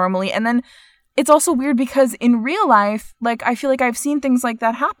treats it normally. And then it's also weird because in real life, like, I feel like I've seen things like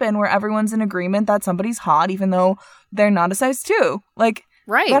that happen where everyone's in agreement that somebody's hot even though they're not a size 2. Like,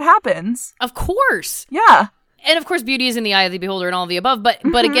 right. That happens. Of course. Yeah. And of course, beauty is in the eye of the beholder and all of the above. But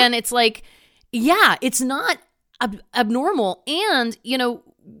again, it's like, yeah, it's not abnormal. And, you know,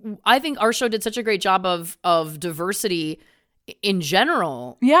 I think our show did such a great job of diversity in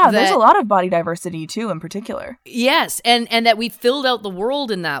general. Yeah, there's a lot of body diversity too, in particular. Yes, and that we filled out the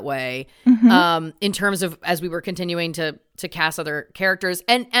world in that way, in terms of, as we were continuing to cast other characters.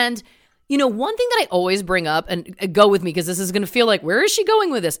 And you know, one thing that I always bring up, and go with me because this is going to feel like, where is she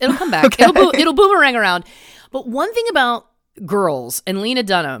going with this? It'll come back. Okay. It'll boomerang around. But one thing about Girls and Lena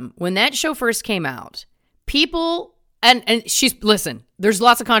Dunham, when that show first came out, people, and listen, there's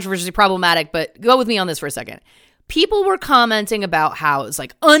lots of controversy, problematic, but go with me on this for a second. People were commenting about how it's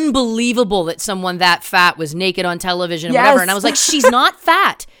like unbelievable that someone that fat was naked on television and whatever. And I was like, she's not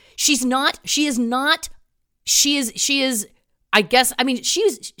fat. She is, I guess, I mean,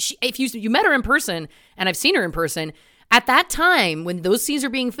 if you met her in person, and I've seen her in person, at that time when those scenes are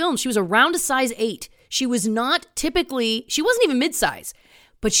being filmed, she was around a size 8. She was not typically, she wasn't even mid-size,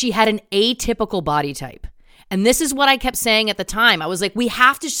 but she had an atypical body type. And this is what I kept saying at the time. I was like, we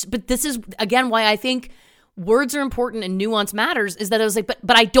have to, but this is, again, why I think words are important and nuance matters, is that I was like,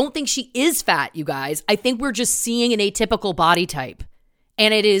 but I don't think she is fat, you guys. I think we're just seeing an atypical body type.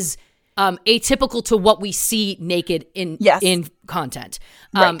 And it is atypical to what we see naked in content.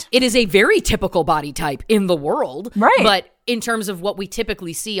 Right. It is a very typical body type in the world. Right. But in terms of what we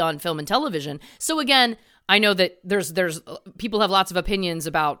typically see on film and television. So again, I know that there's people have lots of opinions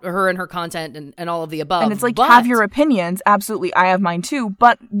about her and her content and all of the above. And it's like, have your opinions. Absolutely. I have mine too.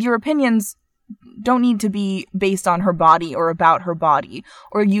 But your opinions don't need to be based on her body or about her body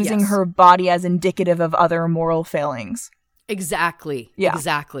or using her body as indicative of other moral failings. Exactly. Yeah.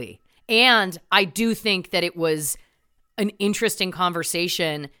 Exactly. And I do think that it was an interesting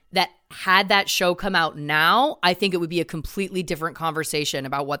conversation that, had that show come out now, I think it would be a completely different conversation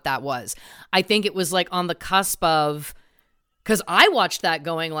about what that was. I think it was like on the cusp of, because I watched that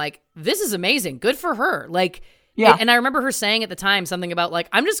going like, this is amazing. Good for her. Like, yeah. And I remember her saying at the time something about like,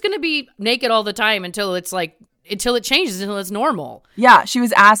 I'm just going to be naked all the time until it changes, until it's normal. Yeah. She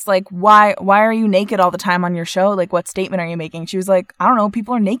was asked like, why are you naked all the time on your show? Like, what statement are you making? She was like, I don't know.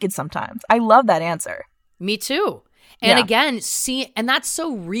 People are naked sometimes. I love that answer. Me too. And again, and that's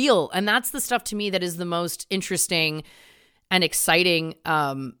so real. And that's the stuff to me that is the most interesting and exciting,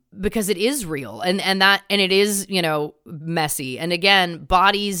 because it is real and it is, you know, messy. And again,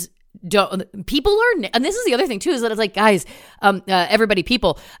 bodies people are, and this is the other thing too, is that it's like, guys, everybody,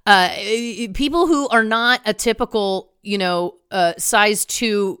 people who are not a typical, you know, size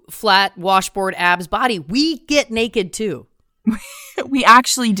 2 flat washboard abs body, we get naked too. We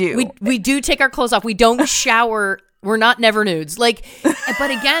actually do. We do take our clothes off. We don't shower. We're not never nudes. Like,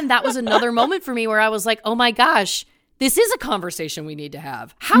 but again, that was another moment for me where I was like, oh my gosh, this is a conversation we need to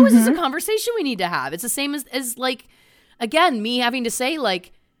have. How is this a conversation we need to have? It's the same as like, again, me having to say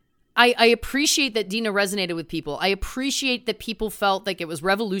like, I appreciate that Dina resonated with people. I appreciate that people felt like it was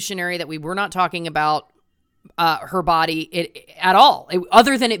revolutionary, that we were not talking about her body at all,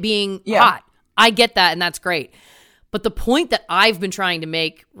 other than it being hot. I get that, and that's great. But the point that I've been trying to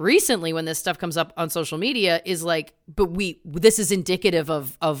make recently when this stuff comes up on social media is like, but this is indicative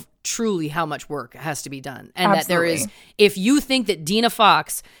of truly how much work has to be done. And that there is, if you think that Dina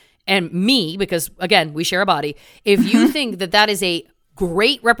Fox and me, because again, we share a body, if you think that is a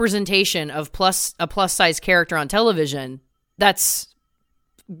great representation of a plus size character on television,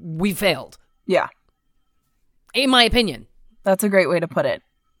 we failed. Yeah. In my opinion. That's a great way to put it.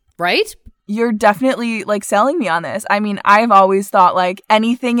 Right? you're definitely like selling me on this. I mean, I've always thought like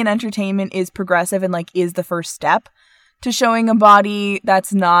anything in entertainment is progressive and like is the first step to showing a body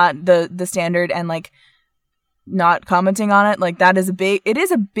that's not the standard and like not commenting on it. Like it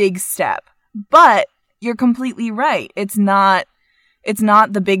is a big step, but you're completely right. It's not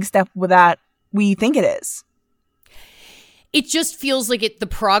the big step that we think it is. It just feels like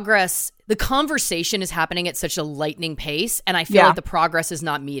the conversation is happening at such a lightning pace, and I feel like the progress is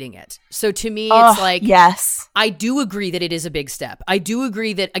not meeting it. So to me, it's like, yes, I do agree that it is a big step. I do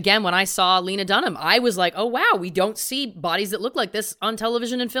agree that, again, when I saw Lena Dunham, I was like, oh, wow, we don't see bodies that look like this on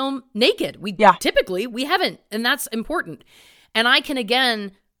television and film naked. Typically, we haven't, and that's important. And I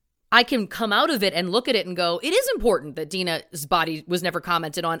can come out of it and look at it and go, it is important that Dina's body was never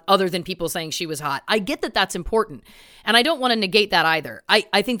commented on other than people saying she was hot. I get that that's important. And I don't want to negate that either.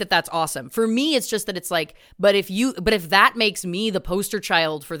 I think that that's awesome. For me, it's just that it's like, but if that makes me the poster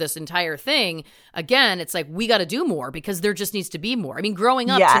child for this entire thing, again, it's like, we got to do more because there just needs to be more. I mean, growing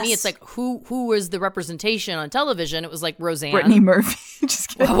up, to me, it's like, who was the representation on television? It was like Roseanne. Brittany Murphy. Just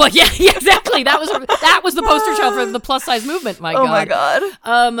kidding. Well, yeah, exactly. That was the poster child for the plus size movement. My God.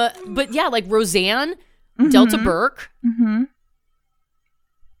 Oh my God. But yeah, like Roseanne, Delta Burke, and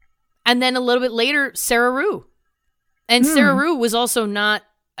then a little bit later, Sarah Rue. And Sarah Rue was also not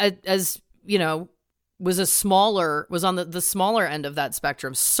as was on the smaller end of that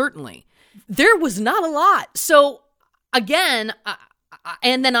spectrum. Certainly, there was not a lot. So again,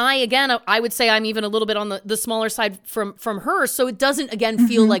 and then I would say I'm even a little bit on the smaller side from her. So it doesn't, again,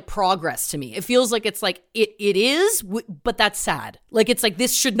 feel like progress to me. It feels like it's like it is, but that's sad. Like, it's like,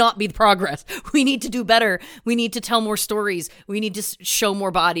 this should not be the progress. We need to do better. We need to tell more stories. We need to show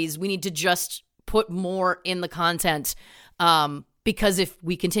more bodies. We need to just put more in the content. Because if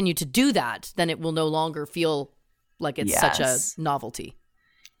we continue to do that, then it will no longer feel like it's such a novelty.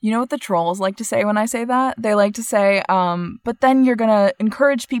 You know what the trolls like to say when I say that? They like to say, but then you're going to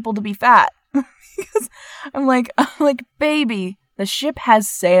encourage people to be fat. Because I'm like, baby, the ship has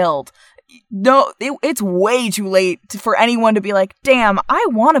sailed. No, it's way too late for anyone to be like, damn, I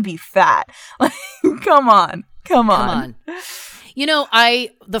want to be fat. Like, come on. You know,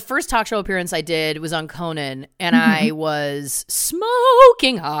 the first talk show appearance I did was on Conan, and I was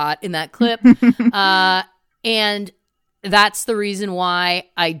smoking hot in that clip. And that's the reason why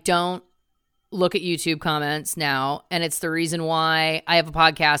I don't look at YouTube comments now. And it's the reason why I have a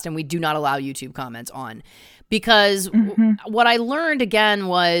podcast and we do not allow YouTube comments on. Because what I learned again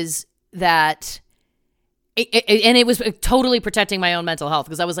was that, it was totally protecting my own mental health,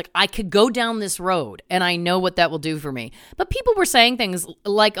 because I was like, I could go down this road and I know what that will do for me. But people were saying things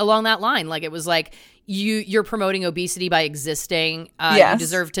like along that line. Like, it was like, you're promoting obesity by existing. You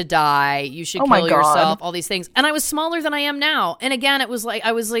deserve to die. You should kill yourself. All these things. And I was smaller than I am now. And again, it was like,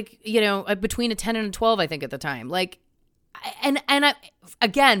 I was like, between a 10 and a 12, I think, at the time. Like, and I,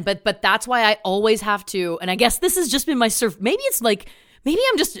 again, but that's why I always have to, and I guess this has just been my maybe it's like, maybe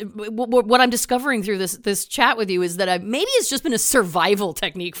I'm just, what I'm discovering through this chat with you is that maybe it's just been a survival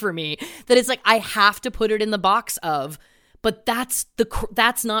technique for me, that it's like, I have to put it in the box of, but that's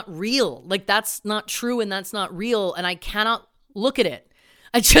not real. Like, that's not true, and that's not real, and I cannot look at it.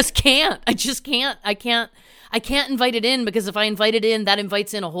 I just can't. I can't invite it in, because if I invite it in, that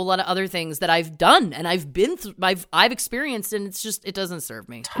invites in a whole lot of other things that I've done and I've been through, I've experienced, and it's just, it doesn't serve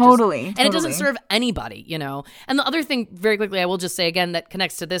me. Totally. And it doesn't serve anybody, And the other thing, very quickly, I will just say again, that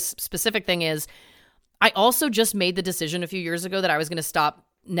connects to this specific thing is, I also just made the decision a few years ago that I was going to stop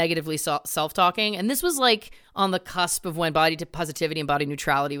negatively self-talking. And this was like on the cusp of when body positivity and body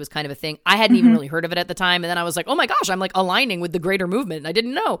neutrality was kind of a thing. I hadn't even really heard of it at the time. And then I was like, oh my gosh, I'm like aligning with the greater movement. And I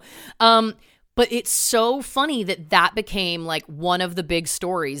didn't know. But it's so funny that became like one of the big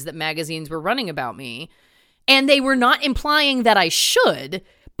stories that magazines were running about me. And they were not implying that I should,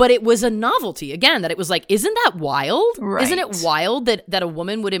 but it was a novelty. Again, that it was like, isn't that wild? Right. Isn't it wild that a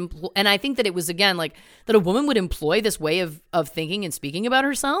woman would employ, and I think that it was, again, like that a woman would employ this way of thinking and speaking about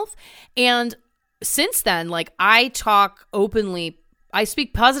herself. And since then, like, I talk openly, I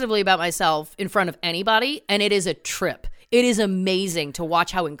speak positively about myself in front of anybody, and it is a trip. It is amazing to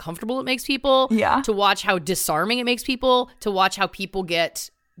watch how uncomfortable it makes people, to watch how disarming it makes people, to watch how people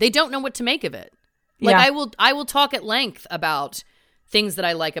they don't know what to make of it. Like, I will talk at length about things that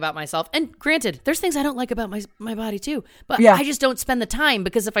I like about myself. And granted, there's things I don't like about my body too. But I just don't spend the time,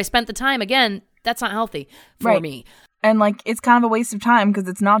 because if I spent the time, again, that's not healthy for me. And like, it's kind of a waste of time because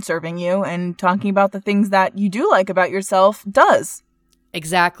it's not serving you, and talking about the things that you do like about yourself does.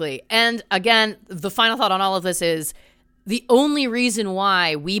 Exactly. And again, the final thought on all of this is, the only reason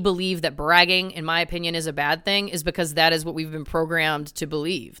why we believe that bragging, in my opinion, is a bad thing is because that is what we've been programmed to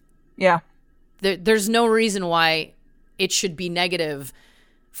believe. Yeah. there's no reason why it should be negative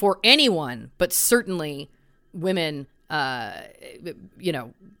for anyone, but certainly women, to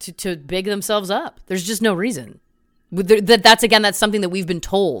big themselves up. There's just no reason. That's something that we've been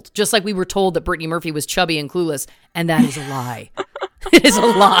told. Just like we were told that Brittany Murphy was chubby and clueless, and that is a lie. It is a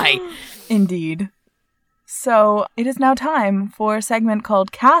lie. Indeed. So it is now time for a segment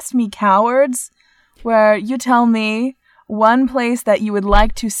called Cast Me Cowards, where you tell me one place that you would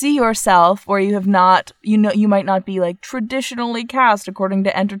like to see yourself where you have not, you might not be like traditionally cast according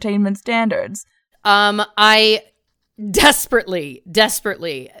to entertainment standards. I desperately,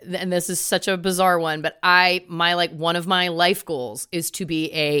 and this is such a bizarre one, but one of my life goals is to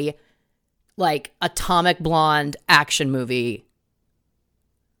be a like Atomic Blonde action movie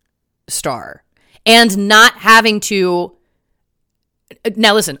star and not having to.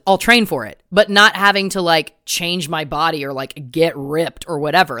 Now listen, I'll train for it, but not having to like change my body or like get ripped or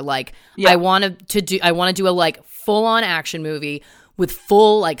whatever. Like I want to do a like full on action movie with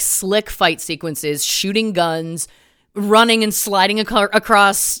full like slick fight sequences, shooting guns, running and sliding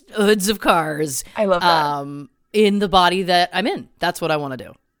across hoods of cars. I love that. In the body that I'm in. That's what I want to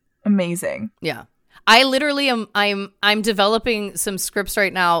do. Amazing. Yeah. I literally I'm developing some scripts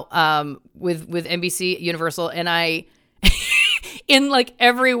right now with NBC Universal, and I in like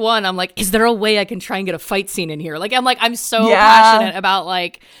every one, I'm like, is there a way I can try and get a fight scene in here? I'm so passionate about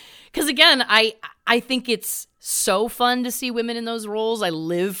like, because again, I think it's so fun to see women in those roles. I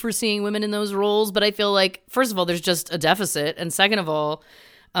live for seeing women in those roles, but I feel like, first of all, there's just a deficit, and second of all,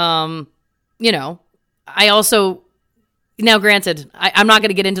 I also, now granted, I'm not going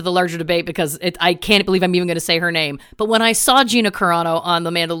to get into the larger debate because I can't believe I'm even going to say her name, but when I saw Gina Carano on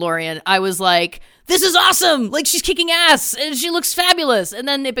The Mandalorian, I was like, this is awesome. Like, she's kicking ass and she looks fabulous. And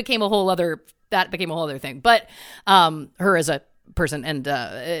then it became a whole other thing. But her as a person and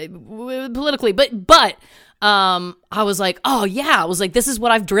politically, but I was like, oh yeah, I was like, this is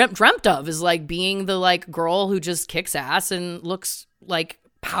what I've dreamt of, is like being the like girl who just kicks ass and looks like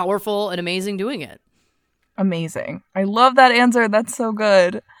powerful and amazing doing it. Amazing. I love that answer. That's so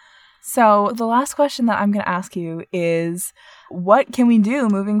good. So the last question that I'm going to ask you is, what can we do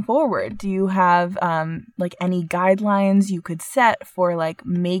moving forward? Do you have like any guidelines you could set for like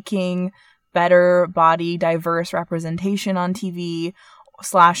making better body diverse representation on TV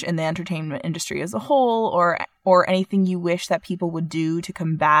 / in the entertainment industry as a whole, or anything you wish that people would do to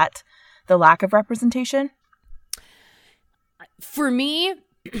combat the lack of representation? For me,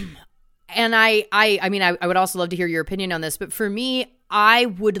 and I mean, I would also love to hear your opinion on this, but for me, I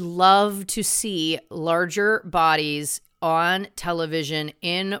would love to see larger bodies on television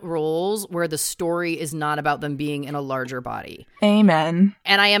in roles where the story is not about them being in a larger body. Amen.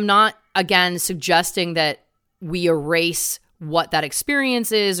 And I am not, again, suggesting that we erase what that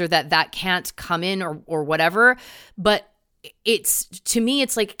experience is or that can't come in or whatever. But to me,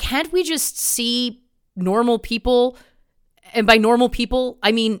 it's like, can't we just see normal people? And by normal people,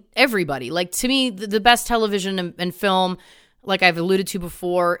 I mean everybody. Like, to me, the best television and film, like I've alluded to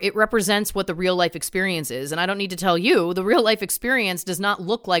before, it represents what the real life experience is. And I don't need to tell you, the real life experience does not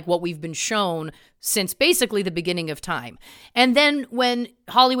look like what we've been shown since basically the beginning of time. And then when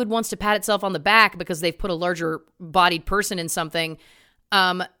Hollywood wants to pat itself on the back because they've put a larger bodied person in something,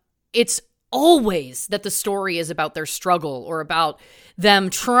 it's always that the story is about their struggle or about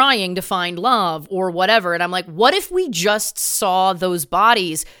them trying to find love or whatever. And I'm like, what if we just saw those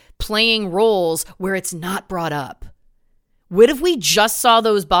bodies playing roles where it's not brought up? What if we just saw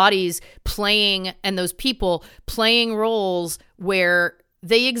those bodies playing and those people playing roles where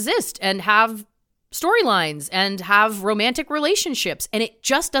they exist and have storylines and have romantic relationships, and it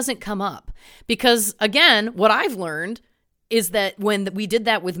just doesn't come up? Because again, what I've learned is that when we did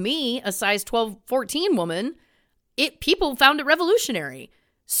that with me, a size 12, 14 woman, people found it revolutionary.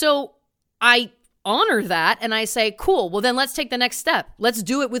 So I honor that and I say, cool, well then let's take the next step. Let's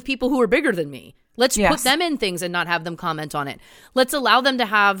do it with people who are bigger than me. Let's put them in things and not have them comment on it. Let's allow them to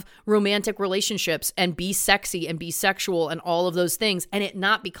have romantic relationships and be sexy and be sexual and all of those things and it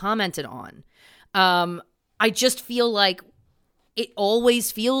not be commented on. I just feel like it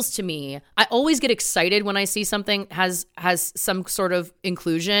always feels to me, I always get excited when I see something has some sort of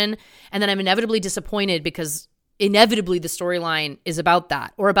inclusion, and then I'm inevitably disappointed because inevitably the storyline is about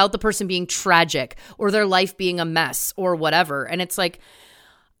that, or about the person being tragic, or their life being a mess, or whatever. And it's like,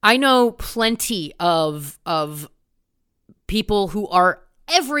 I know plenty of people who are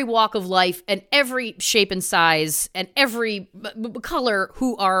every walk of life and every shape and size and every color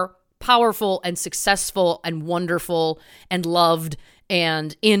who are powerful and successful and wonderful and loved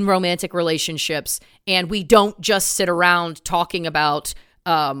and in romantic relationships. And we don't just sit around talking about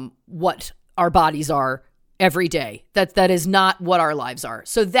what our bodies are every day. That is not what our lives are.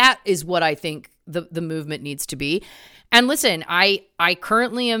 So that is what I think the movement needs to be. And listen, I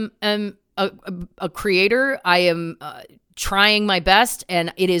currently am a creator. I am trying my best,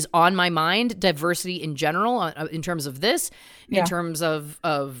 and it is on my mind, diversity in general, in terms of this, in terms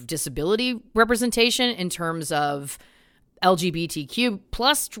of disability representation, in terms of LGBTQ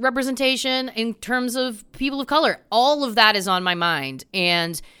plus representation, in terms of people of color. All of that is on my mind,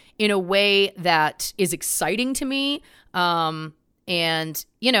 and in a way that is exciting to me. And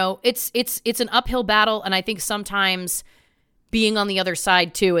it's an uphill battle. And I think sometimes being on the other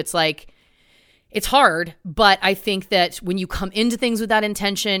side too, it's like, it's hard, but I think that when you come into things with that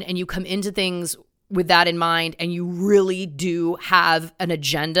intention and you come into things with that in mind, and you really do have an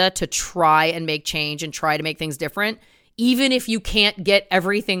agenda to try and make change and try to make things different, even if you can't get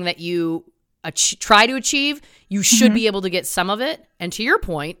everything that you try to achieve, you should be able to get some of it. And to your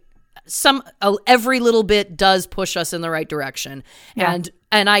point, every little bit does push us in the right direction. Yeah.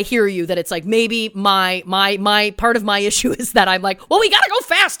 And I hear you that it's like, maybe my part of my issue is that I'm like, well, we gotta go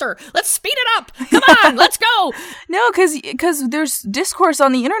faster. Let's speed it up. Come on, let's go. No, because there's discourse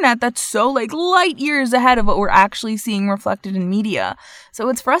on the internet that's so like light years ahead of what we're actually seeing reflected in media. So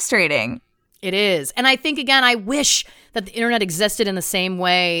it's frustrating. It is. And I think, again, I wish that the internet existed in the same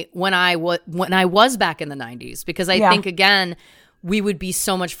way when I was back in the 90s, because I think, again, we would be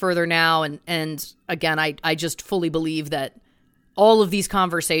so much further now. And again, I just fully believe that all of these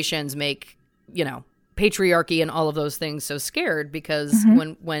conversations make, patriarchy and all of those things so scared, because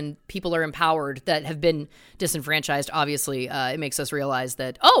when people are empowered that have been disenfranchised, obviously, it makes us realize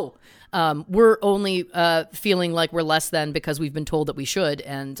that, we're only feeling like we're less than because we've been told that we should.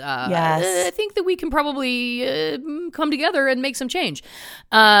 And I think that we can probably come together and make some change.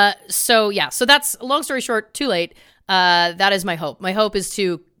 So that's, long story short, too late. That is my hope. My hope is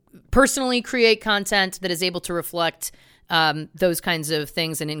to personally create content that is able to reflect those kinds of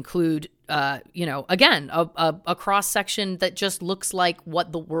things and include, again, a cross-section that just looks like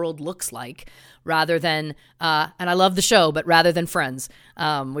what the world looks like, rather than, and I love the show, but rather than Friends,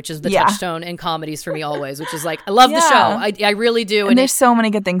 which is the touchstone in comedies for me always, which is like, I love the show. I really do. And there's so many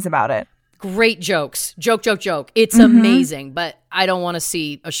good things about it. Great jokes. Joke. It's amazing, but I don't want to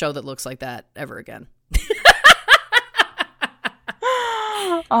see a show that looks like that ever again.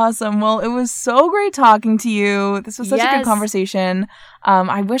 Awesome. Well, it was so great talking to you. This was such a good conversation.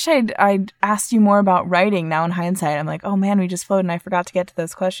 I wish I'd asked you more about writing. Now in hindsight, I'm like, oh man, we just flowed and I forgot to get to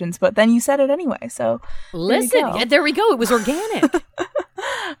those questions. But then you said it anyway. So listen, there we go. It was organic.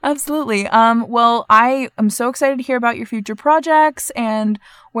 Absolutely. Well, I am so excited to hear about your future projects and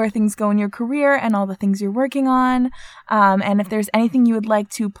where things go in your career and all the things you're working on. And if there's anything you would like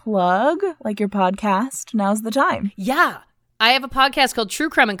to plug, like your podcast, now's the time. Yeah. I have a podcast called True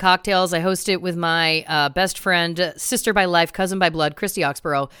Crime and Cocktails. I host it with my best friend, sister by life, cousin by blood, Christy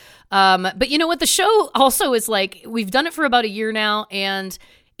Oxborough. But you know what? The show also is like, we've done it for about a year now, and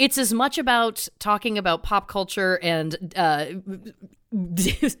it's as much about talking about pop culture and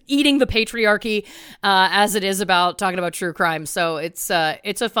eating the patriarchy as it is about talking about true crime. So it's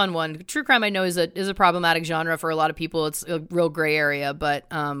a fun one. True crime, I know, is a problematic genre for a lot of people. It's a real gray area, but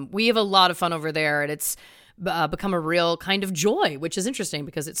we have a lot of fun over there, and it's become a real kind of joy, which is interesting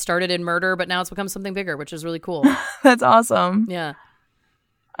because it started in murder, but now it's become something bigger, which is really cool. That's awesome. Yeah.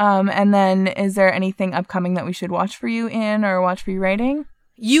 And then is there anything upcoming that we should watch for you in or watch for you writing?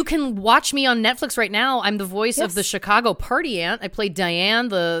 You can watch me on Netflix right now. I'm the voice of the Chicago Party Aunt. I played Diane,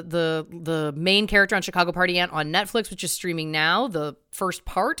 the main character on Chicago Party Aunt on Netflix, which is streaming now. The first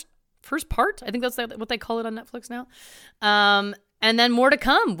part. I think that's what they call it on Netflix now. And then more to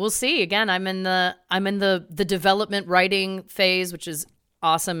come. We'll see. Again, I'm in the development writing phase, which is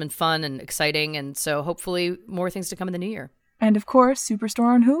awesome and fun and exciting. And so hopefully more things to come in the new year. And of course,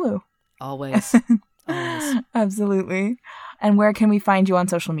 Superstore on Hulu. Always. Absolutely. And where can we find you on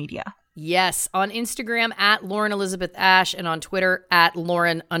social media? Yes, on Instagram at Lauren Elizabeth Ash and on Twitter at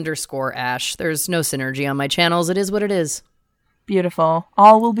Lauren_Ash. There's no synergy on my channels. It is what it is. Beautiful.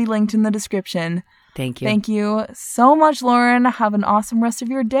 All will be linked in the description. Thank you. Thank you so much, Lauren. Have an awesome rest of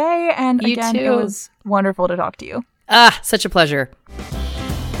your day. And you again, too. It was wonderful to talk to you. Such a pleasure.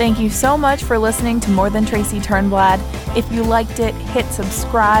 Thank you so much for listening to More Than Tracy Turnblad. If you liked it, hit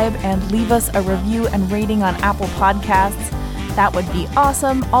subscribe and leave us a review and rating on Apple Podcasts. That would be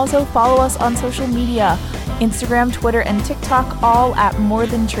awesome. Also, follow us on social media, Instagram, Twitter, and TikTok, all at More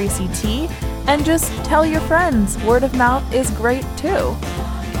Than Tracy T. And just tell your friends. Word of mouth is great, too.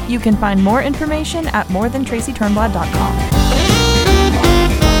 You can find more information at morethantracyturnblad.com.